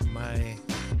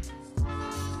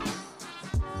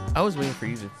 I was waiting for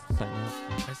you to sign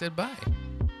off. I said bye.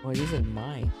 Well, you said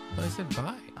my. I said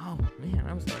bye. Oh man,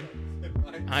 I'm sorry.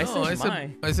 I No, said my.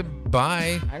 I said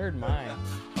bye. I heard my.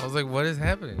 I was like, what is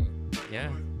happening? Yeah.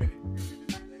 Yeah,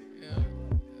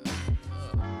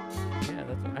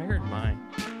 that's what I heard my.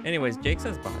 Anyways, Jake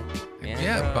says bye. And,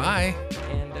 Yeah, bye.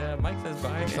 And Mike says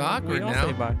bye. It's and awkward we all now.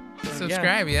 Say bye. So,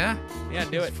 Subscribe, yeah? Yeah,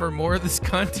 do it. For more of this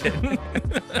content.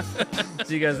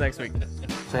 See you guys next week.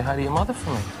 Say hi to your mother for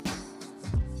me.